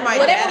nobody.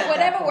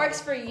 Whatever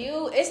works for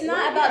you. It's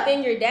not about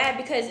being your dad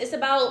because it's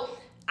about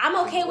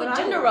I'm okay with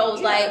gender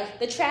roles. Yeah. Like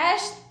the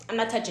trash, I'm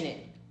not touching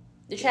it.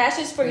 The trash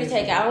is for you to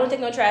take out. I don't want to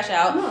take no trash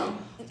out. No.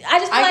 I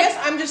guess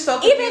I'm just so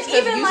confused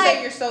because you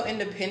say you're so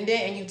independent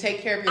and you take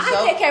care of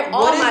yourself. I take care of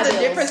all my bills. What is the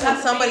difference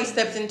when somebody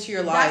steps into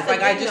your life?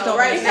 Like I just don't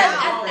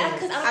understand.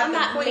 Because I'm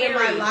not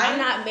married. I'm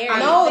not married.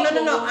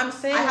 No. I'm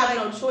saying I have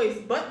no choice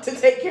but to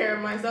take care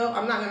of myself.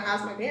 I'm not gonna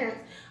ask my parents.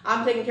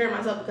 I'm taking care of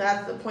myself because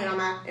that's the point I'm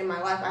at in my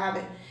life. I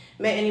haven't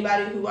met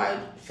anybody who I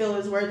feel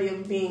is worthy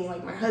of being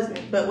like my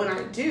husband. But when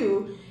I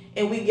do,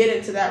 and we get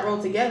into that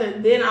role together,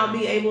 then I'll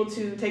be able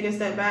to take a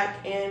step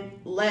back and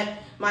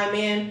let my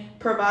man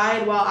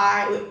provide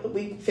while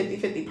we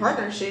 50-50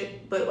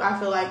 partnership. But I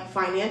feel like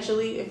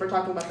financially, if we're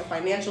talking about the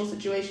financial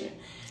situation,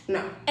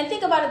 no. And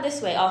think about it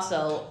this way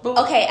also.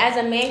 Okay, as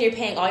a man, you're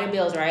paying all your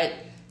bills, right?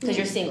 Because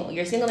you're single.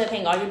 You're single and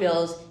paying all your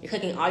bills. You're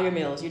cooking all your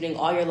meals. You're doing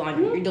all your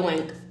laundry. You're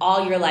doing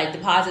all your like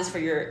deposits for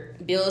your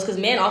bills. Because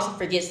men also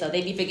forget stuff.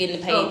 They be forgetting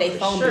to pay their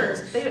phone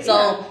bills.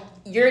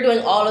 You're doing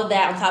all of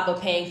that on top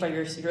of paying for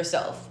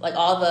yourself. Like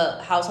all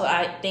the household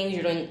things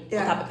you're doing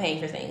on top of paying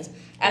for things.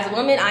 As a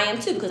woman, I am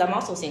too because I'm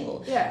also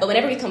single. Yeah. But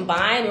whenever we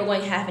combine, we're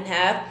going half and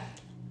half.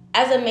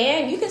 As a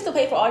man, you can still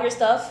pay for all your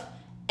stuff.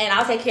 And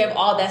I'll take care of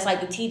all that's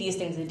like the tedious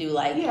things to do.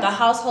 Like the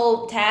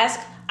household task,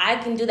 I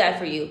can do that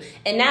for you.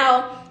 And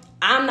now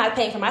I'm not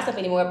paying for myself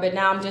anymore, but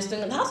now I'm just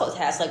doing the household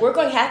tasks. Like we're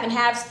going half and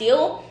half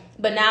still,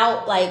 but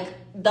now like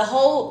the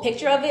whole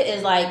picture of it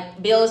is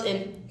like bills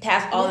and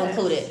tasks all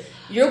included.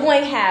 You're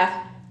going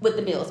half with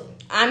the bills.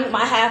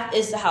 My half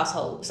is the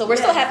household. So we're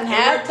still half and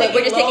half, but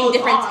we're just taking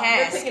different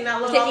tasks.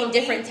 We're taking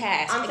different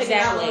tasks. I'm taking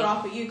that load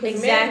off of you.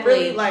 Exactly.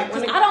 Really, like,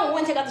 I don't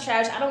want to take out the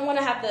trash. I don't want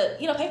to have to,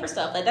 pay for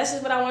stuff. Like that's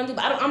just what I want to do.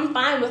 But I'm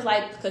fine with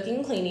like cooking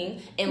and cleaning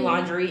and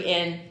laundry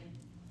and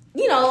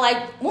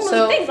like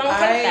womanly things. I don't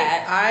care with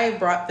that. I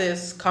brought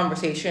this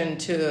conversation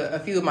to a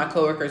few of my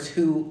coworkers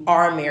who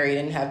are married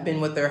and have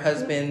been with their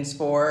husbands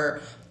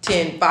for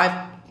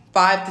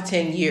 5 to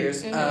 10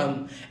 years.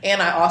 And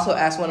I also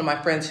asked one of my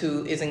friends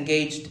who is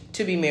engaged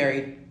to be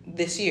married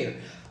this year,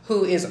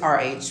 who is our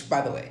age,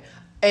 by the way.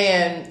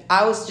 And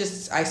I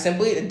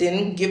simply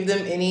didn't give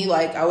them any,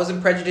 I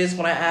wasn't prejudiced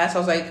when I asked. I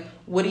was like,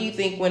 what do you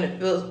think when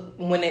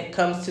it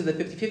comes to the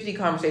 50-50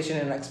 conversation?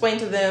 And I explained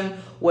to them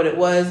what it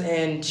was.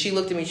 And she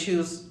looked at me,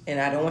 and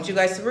I don't want you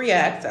guys to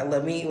react.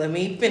 Let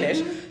me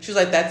finish. She was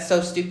like, that's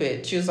so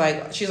stupid. She was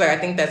like, I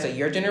think that's a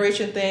your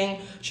generation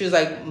thing. She was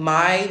like,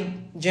 my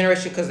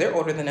generation, because they're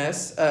older than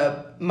us,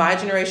 my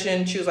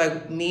generation, she was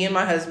like, me and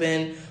my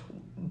husband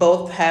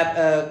both have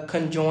a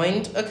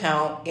conjoined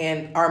account,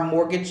 and our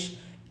mortgage,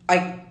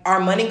 our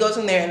money goes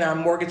in there and our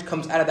mortgage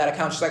comes out of that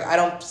account. She's like, I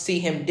don't see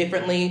him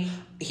differently.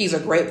 He's a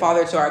great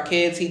father to our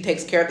kids. He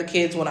takes care of the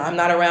kids when I'm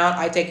not around.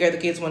 I take care of the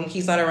kids when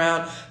he's not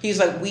around. He's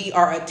like, we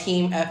are a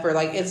team effort.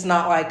 Like, it's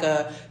not like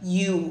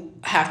you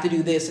have to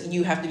do this,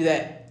 you have to do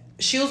that.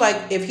 She was like,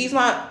 if he's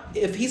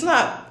not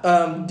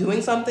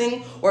doing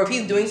something, or if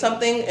he's doing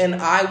something and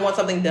I want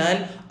something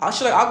done, I'll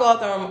go out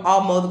there and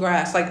I'll mow the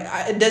grass. Like,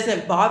 it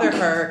doesn't bother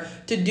her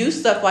to do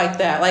stuff like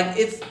that. Like,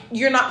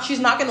 she's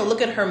not going to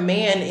look at her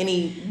man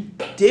any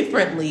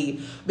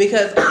differently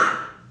because,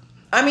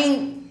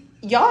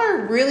 y'all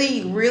are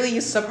really,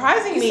 really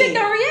surprising me. You said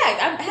don't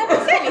react. I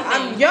haven't said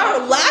anything. Y'all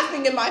are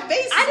laughing in my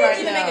face. I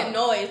didn't even make a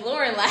noise.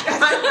 Lauren laughed.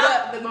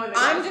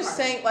 I'm just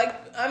saying,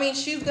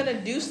 she's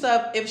gonna do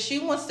stuff. If she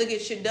wants to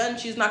get shit done,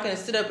 she's not gonna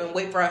sit up and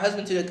wait for her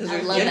husband to do it because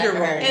there's gender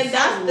roles. And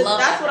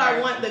that's what I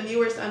want the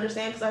viewers to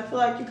understand, because I feel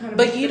like you kind of.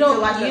 But you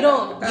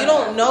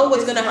don't know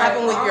what's gonna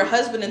happen with your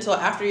husband until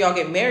after y'all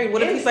get married.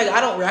 What if he's like,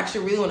 I don't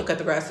actually really want to cut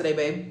the grass today,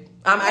 babe.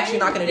 I'm actually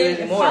not gonna do it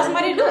anymore. Find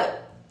somebody to do it.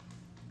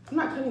 I'm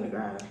not cutting the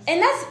grass.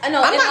 And that's I'm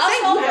not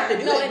saying you have to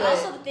do it. And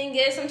also the thing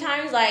is,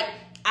 sometimes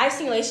I've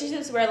seen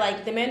relationships where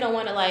the men don't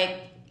want to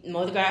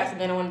mow the grass, the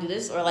men don't want to do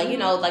this, or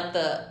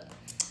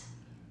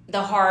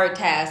the hard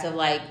task of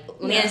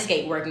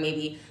landscape work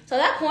maybe. So at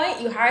that point,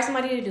 you hire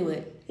somebody to do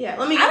it. Yeah,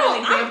 let me give you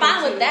an example. I'm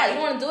fine with that. You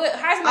don't want to do it,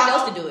 hire somebody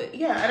else to do it.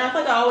 Yeah, and I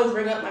feel like I always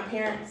bring up my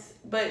parents,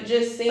 but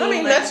just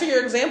seeing. That's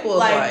your example of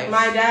life.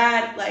 My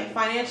dad,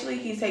 financially,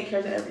 he takes care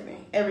of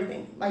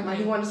everything.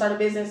 He wanted to start a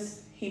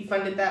business, he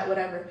funded that,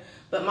 whatever.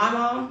 But my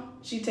mom,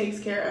 she takes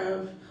care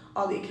of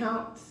all the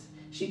accounts.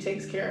 She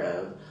takes care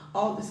of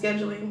all the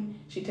scheduling.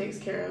 She takes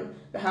care of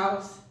the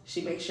house.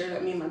 She makes sure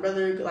that me and my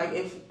brother, like,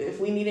 if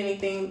we need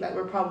anything, that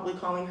we're probably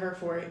calling her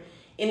for it.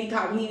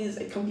 Anytime he's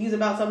confused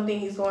about something,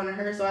 he's going to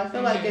her. So I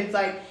feel like it's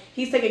like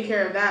he's taking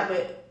care of that.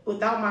 But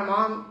without my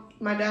mom,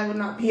 my dad would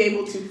not be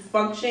able to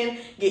function,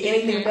 get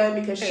anything done,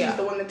 because she's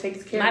the one that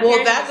takes care of it.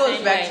 Well, that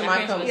goes back to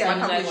my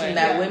conclusion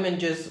that women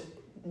just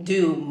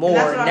do more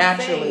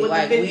naturally.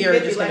 Like, we are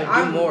just going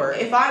to do more.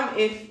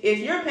 If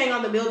you're paying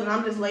all the bills and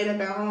I'm just laid up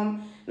at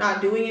home,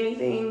 not doing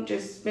anything,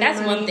 just spending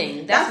that's money, one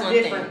thing. That's one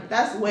different. thing.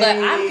 That's way. But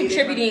I'm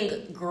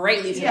contributing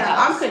greatly to the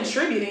house. I'm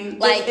contributing.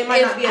 Like, it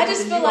might not be I as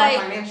just much as feel you are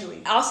like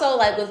financially. Also,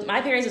 like with my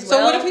parents as well.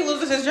 So what if he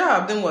loses his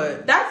job? Then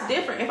what? That's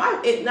different.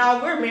 Now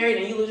if we're married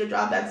and you lose your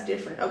job, that's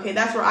different. Okay,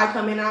 that's where I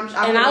come in. I'll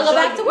go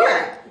back to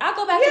work. I'll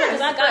go back to work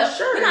because I got.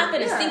 Sure. We're not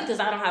gonna sink because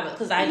I don't have it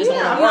because I just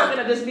don't I'm work. not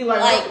gonna just be like,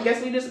 well,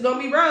 guess we just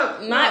gonna be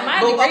broke. My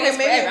degree is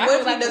maybe forever.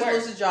 what if he does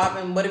lose his job,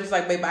 and what if he's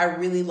like, babe, I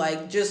really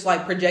like just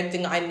like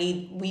projecting.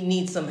 We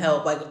need some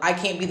help. Like, I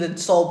can't be the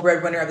sole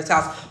breadwinner of this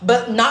house,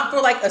 but not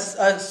for like a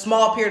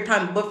small period of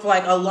time, but for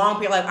like a long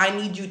period. Like, I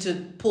need you to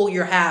pull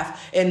your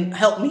half and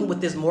help me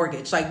with this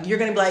mortgage. Like, you're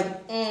gonna be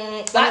like,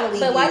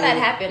 but why that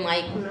happen?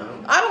 Like,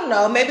 I don't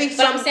know. Maybe.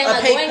 But I'm saying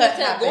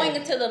like going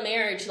into the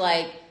marriage,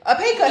 like a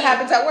pay cut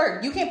happens at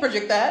work. You can't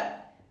project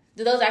that.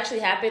 Do those actually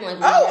happen? Like,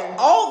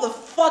 all the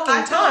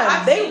fucking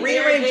time. They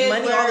rearrange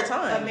money all the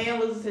time. A man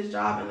loses his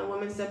job and the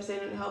woman steps in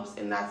and helps,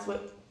 and that's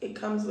what it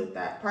comes with,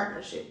 that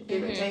partnership,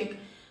 give and take.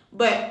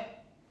 But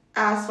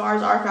as far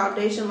as our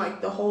foundation,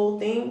 like the whole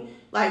thing,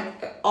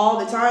 like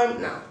all the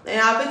time, no.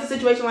 And if it's a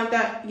situation like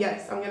that,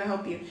 yes, I'm gonna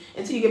help you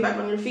until you get back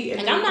on your feet.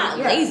 And I'm not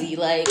lazy.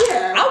 Like,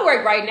 I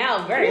work right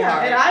now very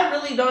hard, and I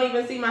really don't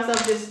even see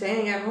myself just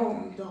staying at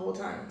home the whole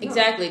time. No.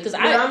 Exactly, because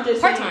I'm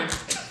just part-time.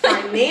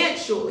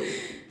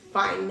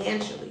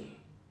 Financially.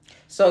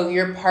 So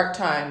you're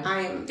part-time.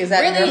 I am. Is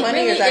that your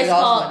money or is that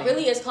y'all's money?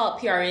 Really, it's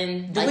called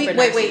PRN.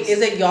 Wait.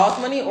 Is it y'all's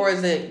money or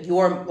is it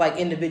your like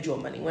individual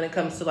money when it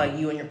comes to like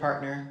you and your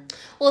partner?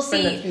 Well,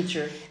 see, in the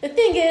future, the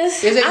thing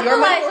is it your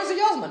money or is it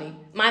y'all's money?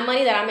 My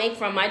money that I make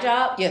from my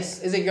job.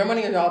 Yes. Is it your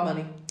money or y'all's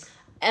money?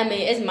 I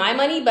mean, it's my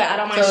money, but I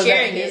don't mind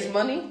sharing it. His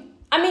money?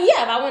 I mean,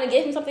 yeah. If I want to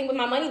give him something with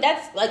my money,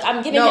 that's like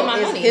I'm giving him my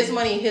money. His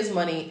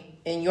money,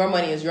 and your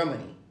money is your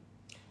money.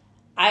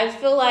 I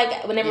feel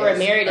like whenever we're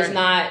married, it's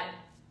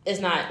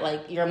not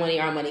like your money,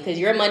 our money, because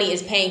your money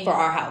is paying for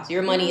our house.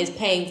 Your money is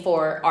paying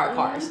for our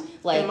cars.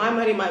 Like, and my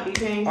money might be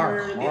paying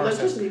for the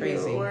electricity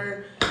bill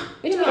or.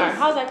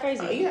 How's that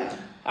crazy?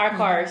 Our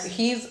cars.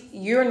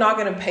 You're not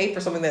gonna pay for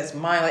something that's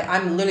mine. Like,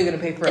 I'm literally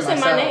gonna pay for it myself.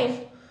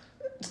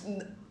 It's in my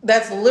name.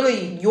 That's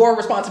literally your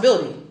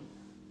responsibility.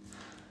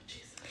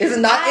 Is it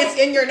not? It's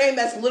in your name.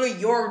 That's literally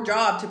your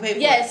job to pay for.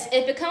 Yes,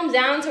 if it comes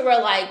down to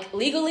where like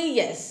legally,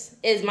 yes.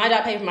 Is my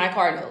job paying for my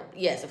car note?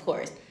 Yes, of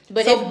course.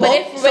 But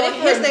if his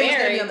name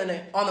is going to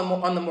be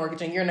on the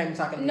mortgage and your name is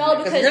not going to be no,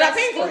 because you're not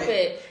paying for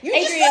it. You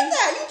just said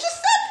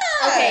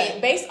that. Okay,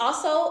 based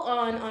also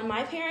on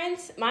my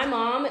parents, my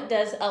mom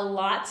does a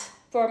lot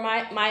for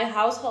my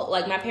household,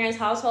 like my parents'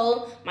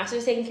 household. My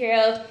sister's taken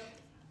care of.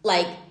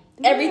 Like,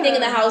 everything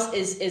in the house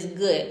is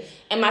good.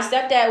 And my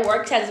stepdad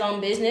has his own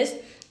business.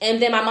 And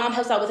then my mom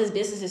helps out with his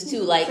businesses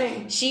too.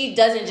 Like, she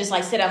doesn't just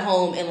like sit at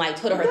home and like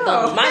twiddle her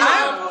thumbs.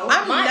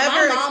 I'm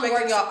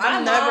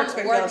never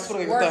expecting y'all to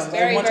twiddle your thumbs.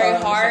 Very,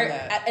 very hard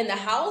in the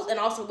house and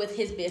also with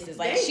his business.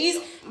 Like, she's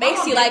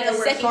basically like a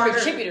second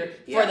contributor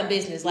for the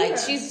business. Like,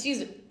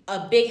 she's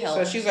a big help.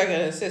 So she's like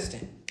an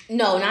assistant.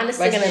 No, not an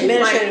assistant. Like an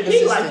administrative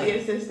assistant. Like the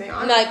assistant.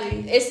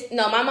 Honestly.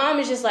 Like, my mom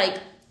is just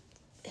like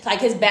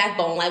his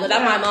backbone. Like,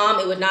 without my mom,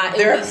 it would not.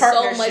 It would be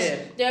so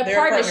much. They're a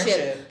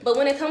partnership. But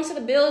when it comes to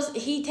the bills,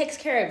 he takes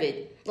care of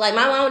it. Like,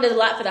 my mom does a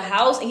lot for the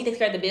house, and he takes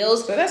care of the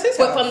bills. So that's his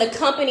house. From the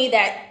company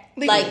that.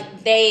 Like,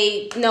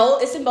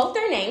 it's in both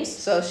their names.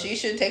 So she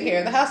should take care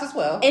of the house as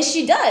well. And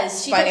she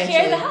does. She takes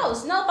care of the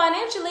house. No,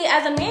 financially,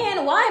 as a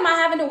man, why am I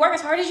having to work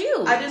as hard as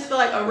you? I just feel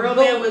like a real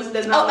man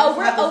does not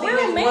have to see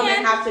his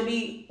woman have to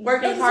be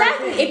working as hard as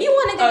him. If you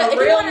want to get a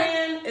real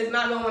man is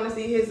not going to want to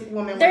see his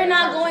woman. They're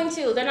not going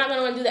to. They're not going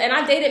to want to do that. And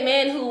I dated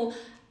men who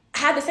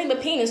had the same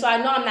opinion, so I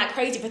know I'm not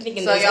crazy for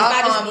thinking this. So y'all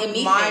it's not just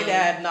me my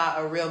dad not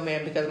a real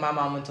man because my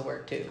mom went to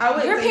work too.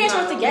 Your parents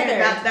were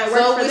together.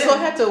 So we still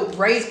had to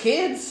raise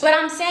kids. But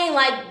I'm saying,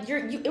 like,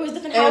 it was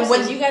different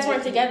houses. You guys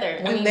weren't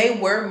together. When they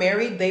were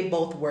married, they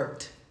both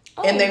worked.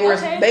 And they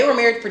were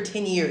married for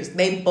 10 years.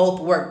 They both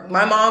worked.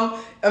 My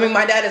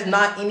dad is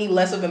not any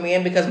less of a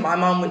man because my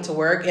mom went to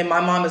work, and my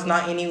mom is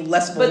not any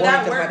less of a woman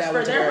because my dad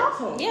went to work.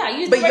 Household.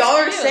 Yeah, but y'all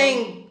are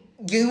saying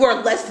you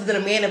are less than a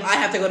man if I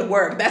have to go to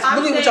work. That's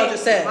really what y'all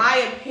just said.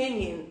 My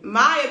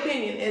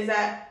opinion is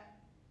that.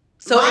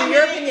 So in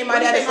your opinion, my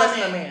dad is less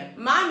than a man.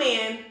 My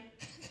man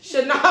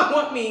should not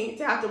want me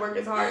to have to work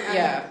as hard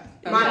as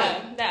my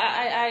man.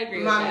 I agree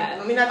with that.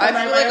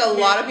 I feel like a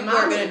lot of people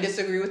are going to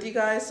disagree with you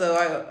guys, so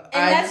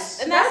that's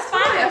fine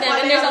with them.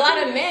 And there's a lot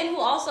of men who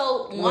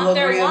also want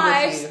their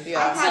wives.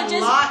 I've had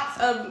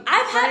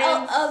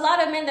a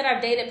lot of men that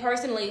I've dated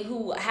personally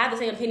who have the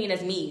same opinion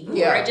as me, who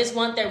just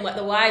want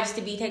the wives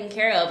to be taken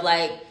care of.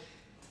 Like,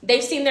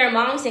 they've seen their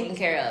moms taken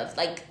care of.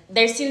 Like,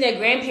 they've seen their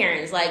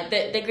grandparents. Like,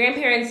 the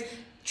grandparents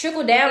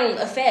trickle down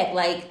effect.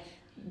 Like,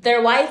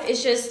 their wife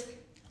is just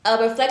a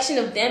reflection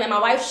of them, and my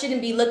wife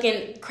shouldn't be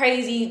looking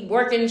crazy,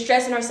 working,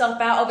 stressing herself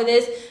out over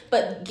this.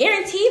 But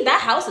guaranteed,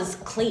 that house is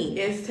clean.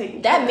 It's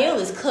taken. That meal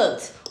is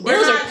cooked. We're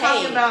Bills not are paid.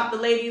 talking about the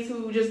ladies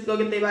who just go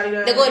get their body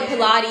done. They go to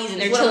Pilates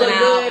and they're chilling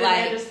out,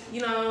 like, just,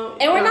 you know.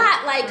 And we're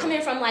not like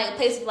coming from like a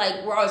place of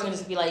like we're always going to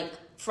just be like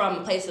from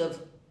a place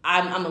of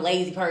I'm a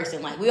lazy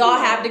person. Like, we all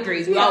have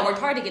degrees. We all worked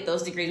hard to get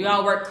those degrees. We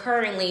all work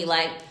currently.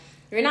 Like,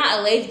 you're not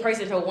a lazy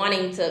person for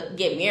wanting to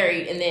get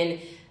married and then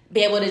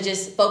be able to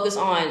just focus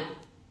on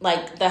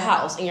like the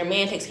house and your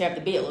man takes care of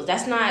the bills.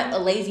 That's not a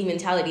lazy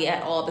mentality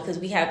at all, because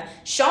we have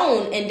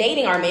shown in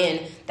dating our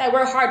men that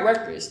we're hard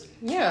workers.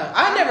 Yeah,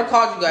 I never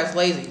called you guys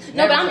lazy.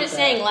 No, but I'm just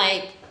saying,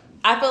 like,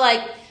 I feel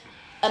like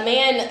a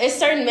man, it's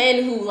certain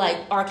men who like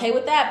are okay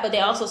with that, but they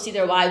also see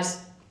their wives,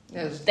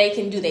 they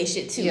can do their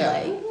shit too. Yeah.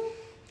 Like,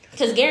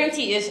 because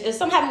guarantee if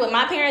something happened with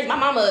my parents, my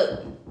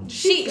mama,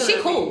 she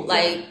cool.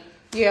 Like,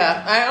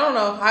 yeah, I don't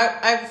know.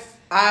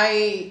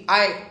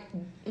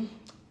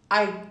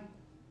 I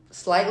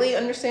slightly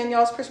understand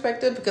y'all's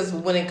perspective, because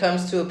when it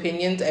comes to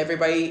opinions,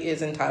 everybody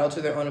is entitled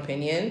to their own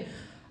opinion.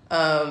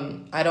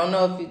 I don't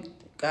know if you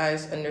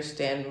guys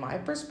understand my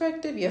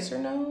perspective, yes or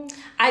no?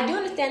 I do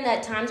understand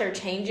that times are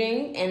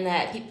changing and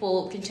that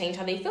people can change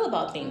how they feel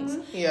about things.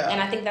 Mm-hmm. Yeah. And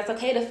I think that's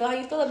okay to feel how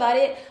you feel about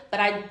it, but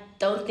I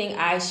don't think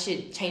I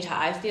should change how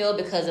I feel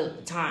because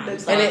of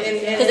times.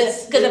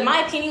 Because if my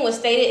opinion was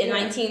stated in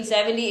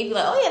 1970, it'd be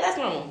like, oh yeah, that's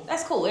normal.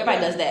 That's cool.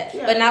 Everybody does that.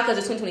 Yeah. But now because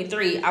it's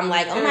 2023, I'm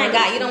like, oh my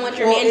God, you don't want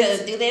your man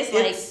to do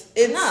this?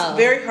 It's no.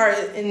 Very hard.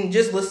 And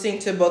just listening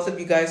to both of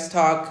you guys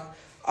talk,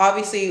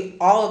 obviously,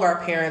 all of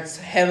our parents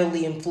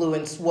heavily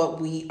influence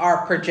what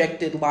our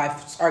projected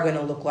lives are going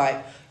to look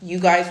like. You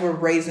guys were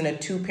raised in a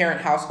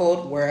 2-parent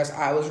household, whereas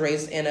I was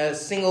raised in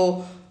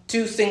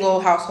two single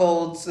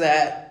households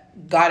that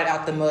got it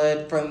out the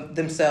mud from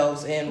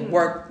themselves and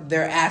worked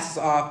their asses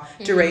off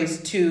to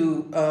raise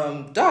 2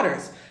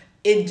 daughters.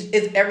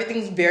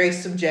 Everything's very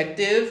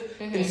subjective,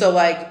 and so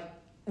like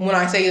when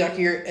I say like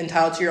you're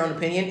entitled to your own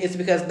opinion, it's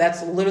because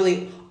that's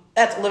literally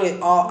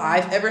all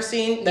I've ever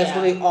seen. That's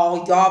literally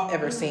all y'all have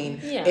ever seen.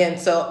 Yeah. And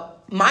so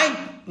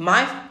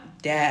my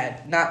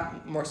dad,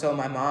 not more so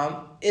my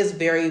mom, is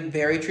very,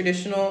 very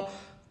traditional.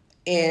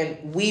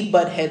 And we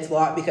butt heads a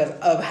lot because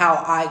of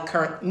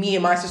how me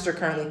and my sister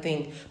currently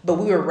think. But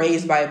we were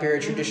raised by a very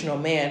traditional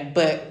man.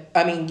 But,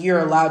 I mean, you're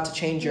allowed to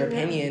change your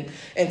opinion.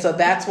 And so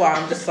that's why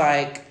I'm just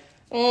like,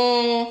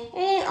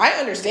 I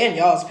understand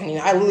y'all's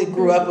opinion. I literally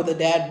grew up with a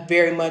dad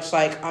very much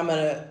like, I'm going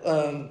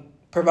to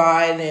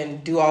provide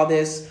and do all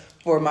this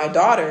for my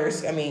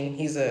daughters. I mean,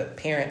 he's a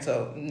parent,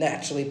 so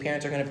naturally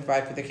parents are going to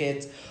provide for their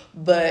kids.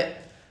 But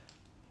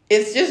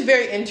it's just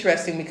very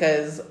interesting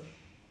because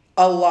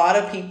a lot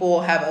of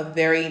people have a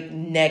very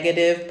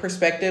negative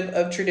perspective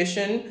of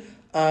tradition.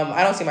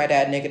 I don't see my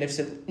dad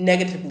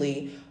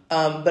negatively,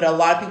 but a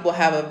lot of people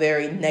have a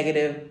very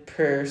negative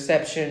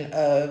perception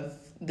of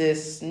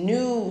this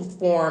new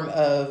form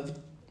of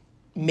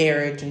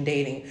marriage and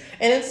dating.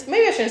 And it's,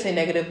 maybe I shouldn't say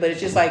negative, but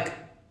it's just like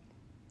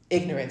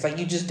ignorance. Like,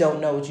 you just don't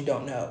know what you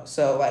don't know.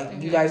 So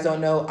like, you guys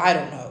don't know, I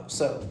don't know.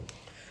 So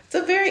it's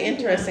a very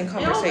interesting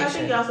conversation. I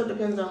think it also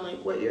depends on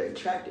like what you're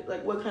attracted,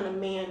 like what kind of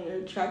man you're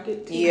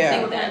attracted to.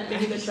 Yeah. What kind of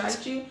things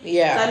attract you.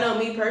 Yeah. I know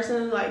me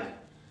personally, like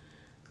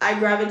I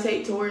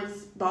gravitate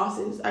towards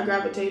bosses. I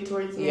gravitate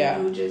towards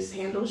men who just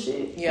handle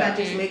shit. Yeah. That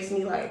just makes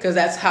me like, because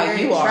that's how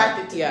you are.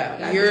 Attracted to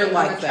yeah. You're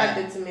like that.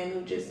 I'm attracted to men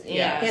who just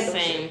handle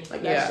shit.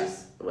 Like that's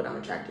just what I'm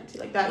attracted to.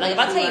 Like that. Like if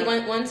I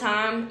tell you one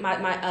time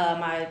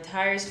my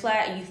tire's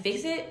flat and you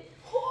fix it.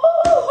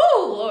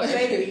 Oh Lord,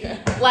 baby!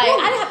 Like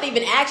I didn't have to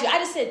even ask you. I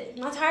just said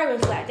my tire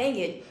went flat. Dang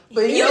it!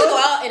 But you just go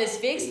out and it's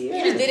fixed. Yes.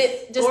 You just did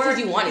it just because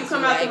you wanted to. You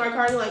come out to my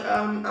car and you're like,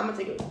 I'm gonna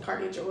take a car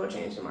to get your oil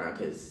change tomorrow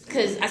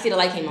because I see the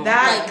light came on.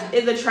 That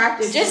is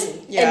attractive.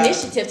 Just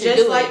initiative to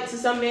do like it. To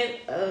some men,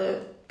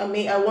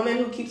 a woman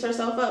who keeps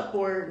herself up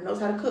or knows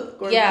how to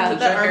cook. Or a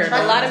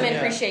lot of men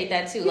appreciate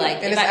that too. Like,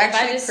 and it's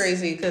actually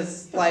crazy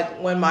because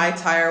like when my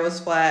tire was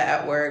flat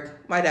at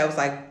work, my dad was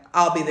like,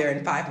 I'll be there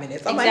in 5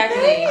 minutes. I'm like,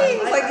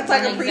 it's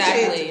like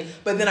appreciate.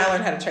 But then I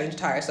learned how to change a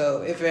tire.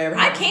 So if it ever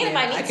happens again,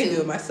 I can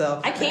do it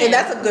myself. I can. And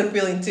that's a good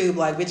feeling too.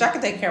 Like, bitch, I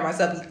can take care of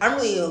myself. I'm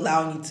really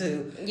allowing you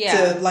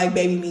to like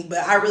baby me,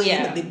 but I really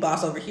am the big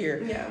boss over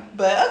here. Yeah.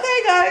 But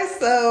okay, guys.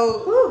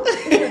 So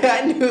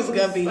I knew it was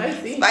gonna be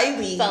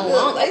spicy. So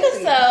long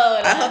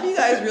episode. I hope you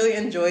guys really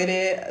enjoyed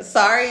it.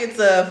 Sorry, it's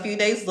a few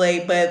days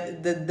late,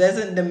 but that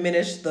doesn't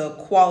diminish the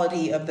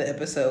quality of the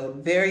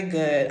episode. Very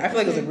good. I feel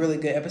like it was a really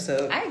good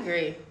episode. I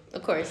agree.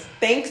 Of course.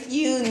 Thanks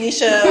you,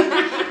 Nisha.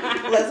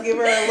 Let's give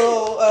her a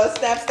little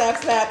snap,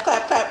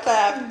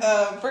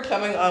 clap, for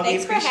coming on.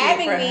 Thanks we appreciate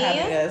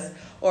having us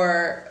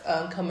or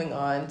coming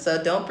on.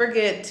 So don't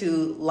forget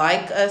to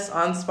like us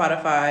on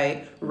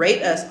Spotify,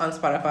 rate us on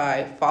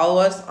Spotify,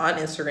 follow us on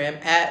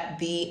Instagram at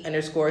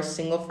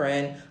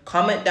 @the_single_friend.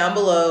 Comment down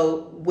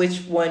below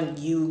which one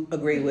you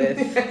agree with.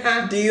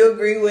 Do you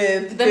agree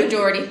with the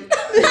majority?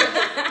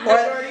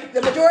 Or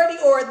the majority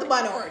or the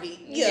minority.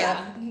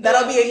 Yeah.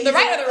 That'll be a the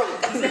right or the wrong.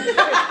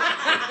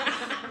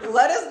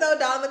 Let us know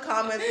down in the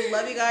comments. We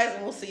love you guys,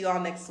 and we'll see you all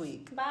next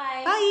week.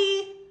 Bye.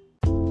 Bye.